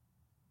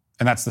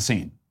 And that's the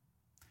scene.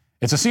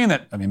 It's a scene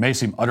that, may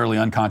seem utterly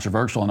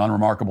uncontroversial and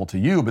unremarkable to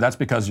you, but that's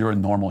because you're a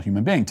normal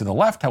human being. To the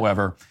left,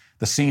 however,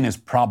 the scene is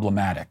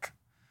problematic.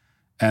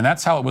 And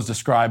that's how it was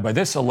described by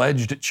this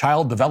alleged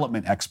child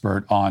development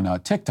expert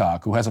on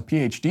TikTok, who has a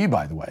PhD,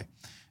 by the way.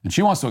 And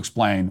she wants to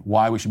explain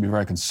why we should be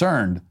very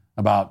concerned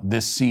about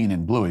this scene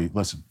in Bluey.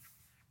 Listen.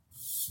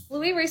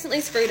 Bluey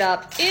recently screwed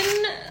up in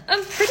a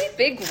pretty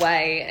big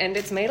way, and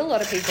it's made a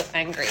lot of people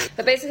angry.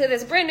 But basically,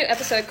 there's a brand new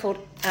episode called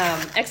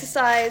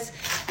Exercise,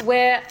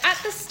 where at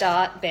the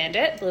start,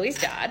 Bandit, Bluey's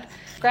dad,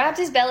 grabs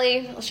his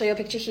belly, I'll show you a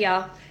picture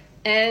here,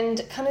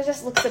 and kind of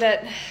just looks at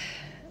it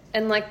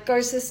and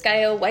goes to the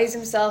scale, weighs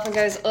himself and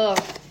goes, oh,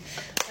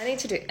 I need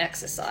to do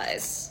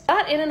exercise.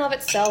 That in and of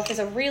itself is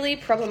a really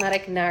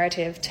problematic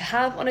narrative to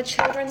have on a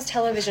children's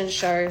television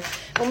show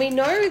when we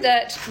know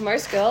that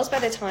most girls by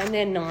the time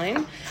they're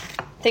 9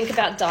 think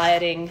about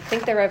dieting,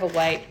 think they're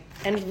overweight,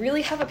 and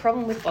really have a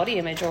problem with body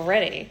image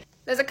already.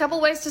 There's a couple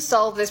ways to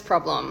solve this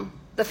problem.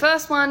 The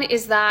first one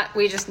is that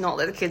we just not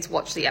let the kids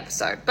watch the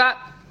episode, but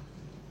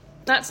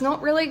that's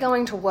not really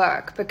going to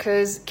work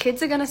because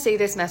kids are going to see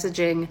this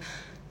messaging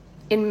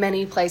in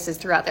many places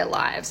throughout their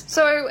lives.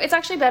 So it's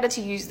actually better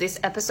to use this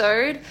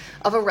episode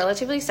of a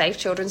relatively safe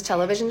children's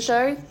television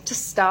show to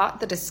start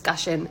the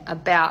discussion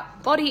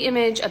about body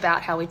image,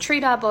 about how we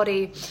treat our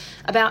body,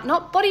 about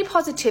not body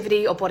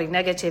positivity or body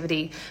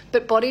negativity,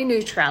 but body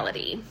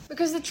neutrality.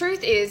 Because the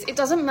truth is, it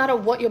doesn't matter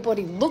what your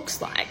body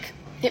looks like,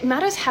 it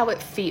matters how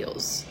it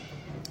feels.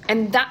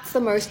 And that's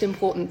the most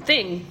important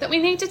thing that we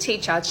need to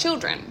teach our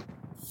children.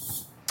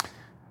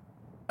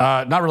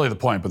 Not really the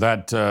point, but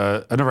that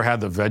I never had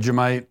the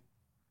Vegemite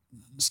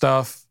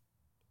stuff,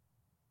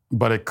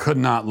 but it could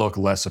not look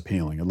less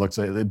appealing.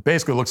 It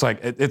basically looks like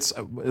is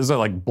it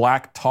like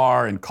black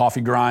tar and coffee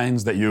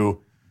grinds that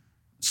you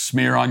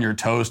smear on your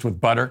toast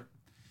with butter?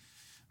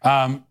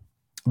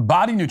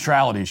 Body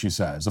neutrality, she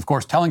says. Of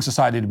course, telling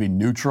society to be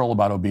neutral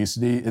about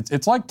obesity,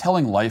 it's like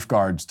telling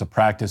lifeguards to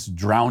practice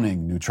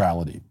drowning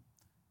neutrality.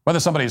 Whether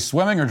somebody is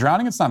swimming or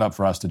drowning, it's not up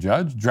for us to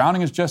judge.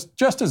 Drowning is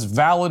just as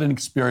valid an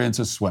experience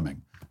as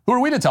swimming. Who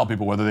are we to tell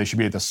people whether they should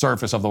be at the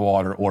surface of the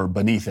water or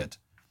beneath it?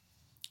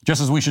 Just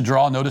as we should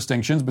draw no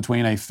distinctions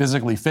between a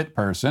physically fit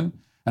person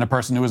and a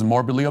person who is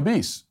morbidly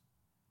obese.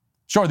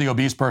 Sure, the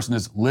obese person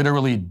is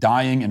literally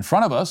dying in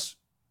front of us,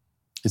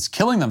 is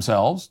killing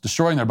themselves,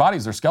 destroying their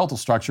bodies, their skeletal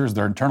structures,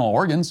 their internal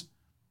organs.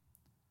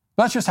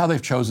 But that's just how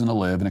they've chosen to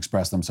live and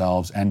express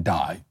themselves and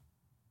die.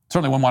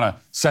 Certainly wouldn't want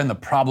to send the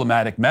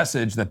problematic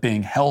message that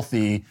being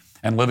healthy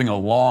and living a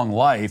long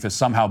life is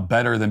somehow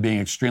better than being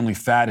extremely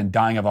fat and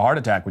dying of a heart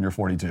attack when you're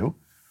 42.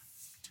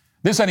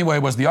 This, anyway,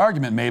 was the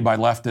argument made by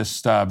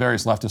leftists,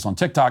 various leftists on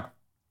TikTok.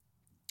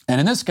 And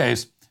in this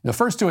case, the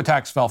first two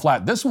attacks fell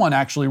flat. This one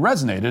actually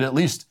resonated. At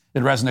least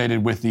it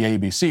resonated with the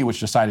ABC, which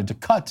decided to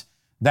cut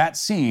that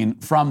scene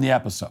from the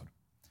episode.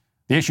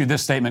 They issued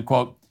this statement,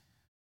 quote,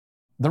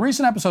 "The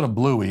recent episode of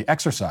Bluey,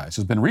 Exercise,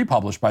 has been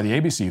republished by the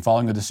ABC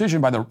following the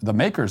decision by the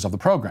makers of the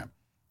program.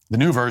 The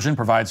new version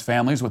provides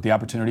families with the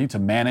opportunity to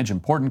manage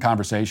important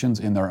conversations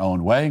in their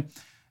own way.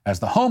 As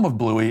the home of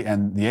Bluey,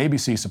 and the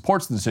ABC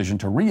supports the decision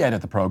to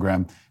re-edit the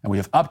program, and we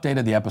have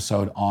updated the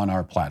episode on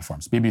our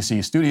platforms.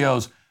 BBC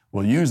Studios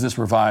will use this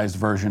revised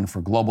version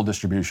for global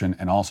distribution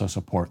and also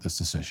support this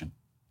decision."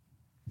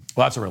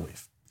 Well, that's a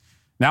relief.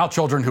 Now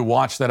children who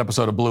watch that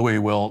episode of Bluey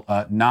will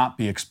not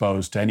be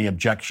exposed to any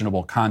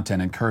objectionable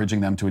content encouraging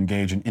them to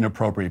engage in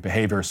inappropriate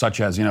behavior,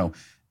 such as,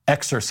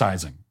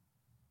 exercising.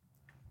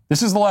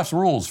 This is the left's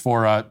rules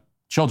for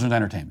children's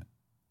entertainment.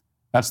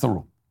 That's the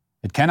rule.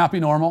 It cannot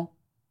be normal.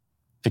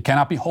 It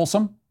cannot be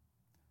wholesome,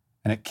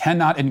 and it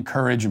cannot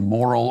encourage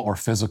moral or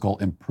physical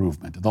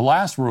improvement. The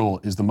last rule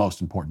is the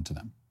most important to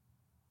them.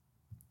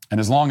 And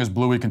as long as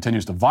Bluey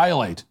continues to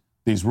violate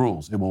these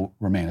rules, it will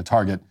remain a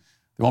target.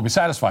 They won't be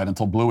satisfied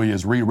until Bluey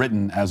is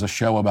rewritten as a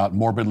show about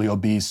morbidly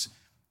obese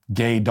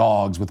gay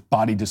dogs with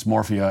body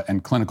dysmorphia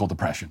and clinical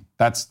depression.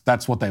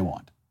 That's what they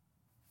want.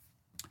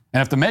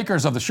 And if the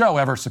makers of the show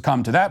ever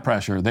succumb to that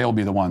pressure, they'll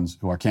be the ones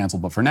who are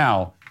canceled. But for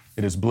now,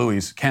 it is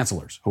Bluey's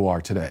cancelers who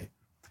are today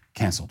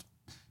canceled.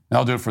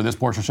 That'll do it for this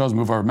portion of the show. Let's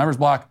move over to Members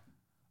Block.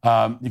 You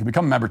can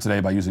become a member today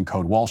by using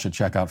code Walsh at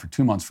checkout for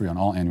 2 months free on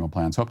all annual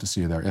plans. Hope to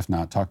see you there. If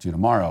not, talk to you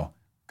tomorrow.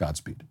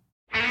 Godspeed.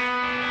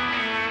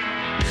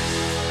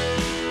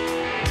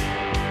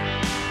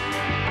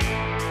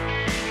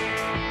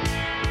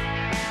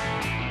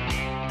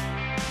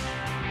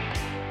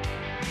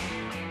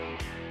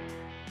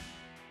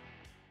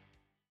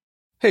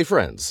 Hey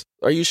friends,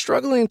 are you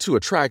struggling to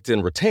attract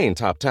and retain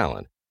top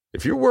talent?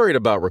 If you're worried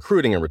about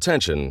recruiting and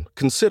retention,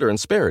 consider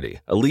Insperity,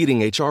 a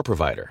leading HR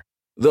provider.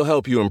 They'll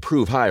help you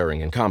improve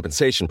hiring and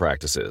compensation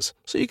practices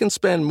so you can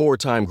spend more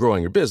time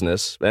growing your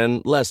business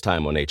and less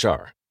time on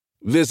HR.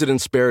 Visit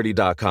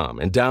Insperity.com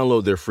and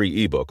download their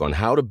free ebook on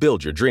how to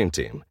build your dream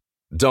team.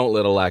 Don't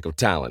let a lack of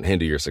talent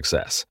hinder your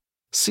success.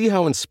 See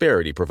how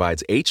Insperity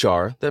provides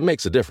HR that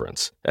makes a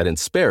difference at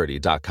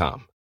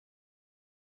Insperity.com.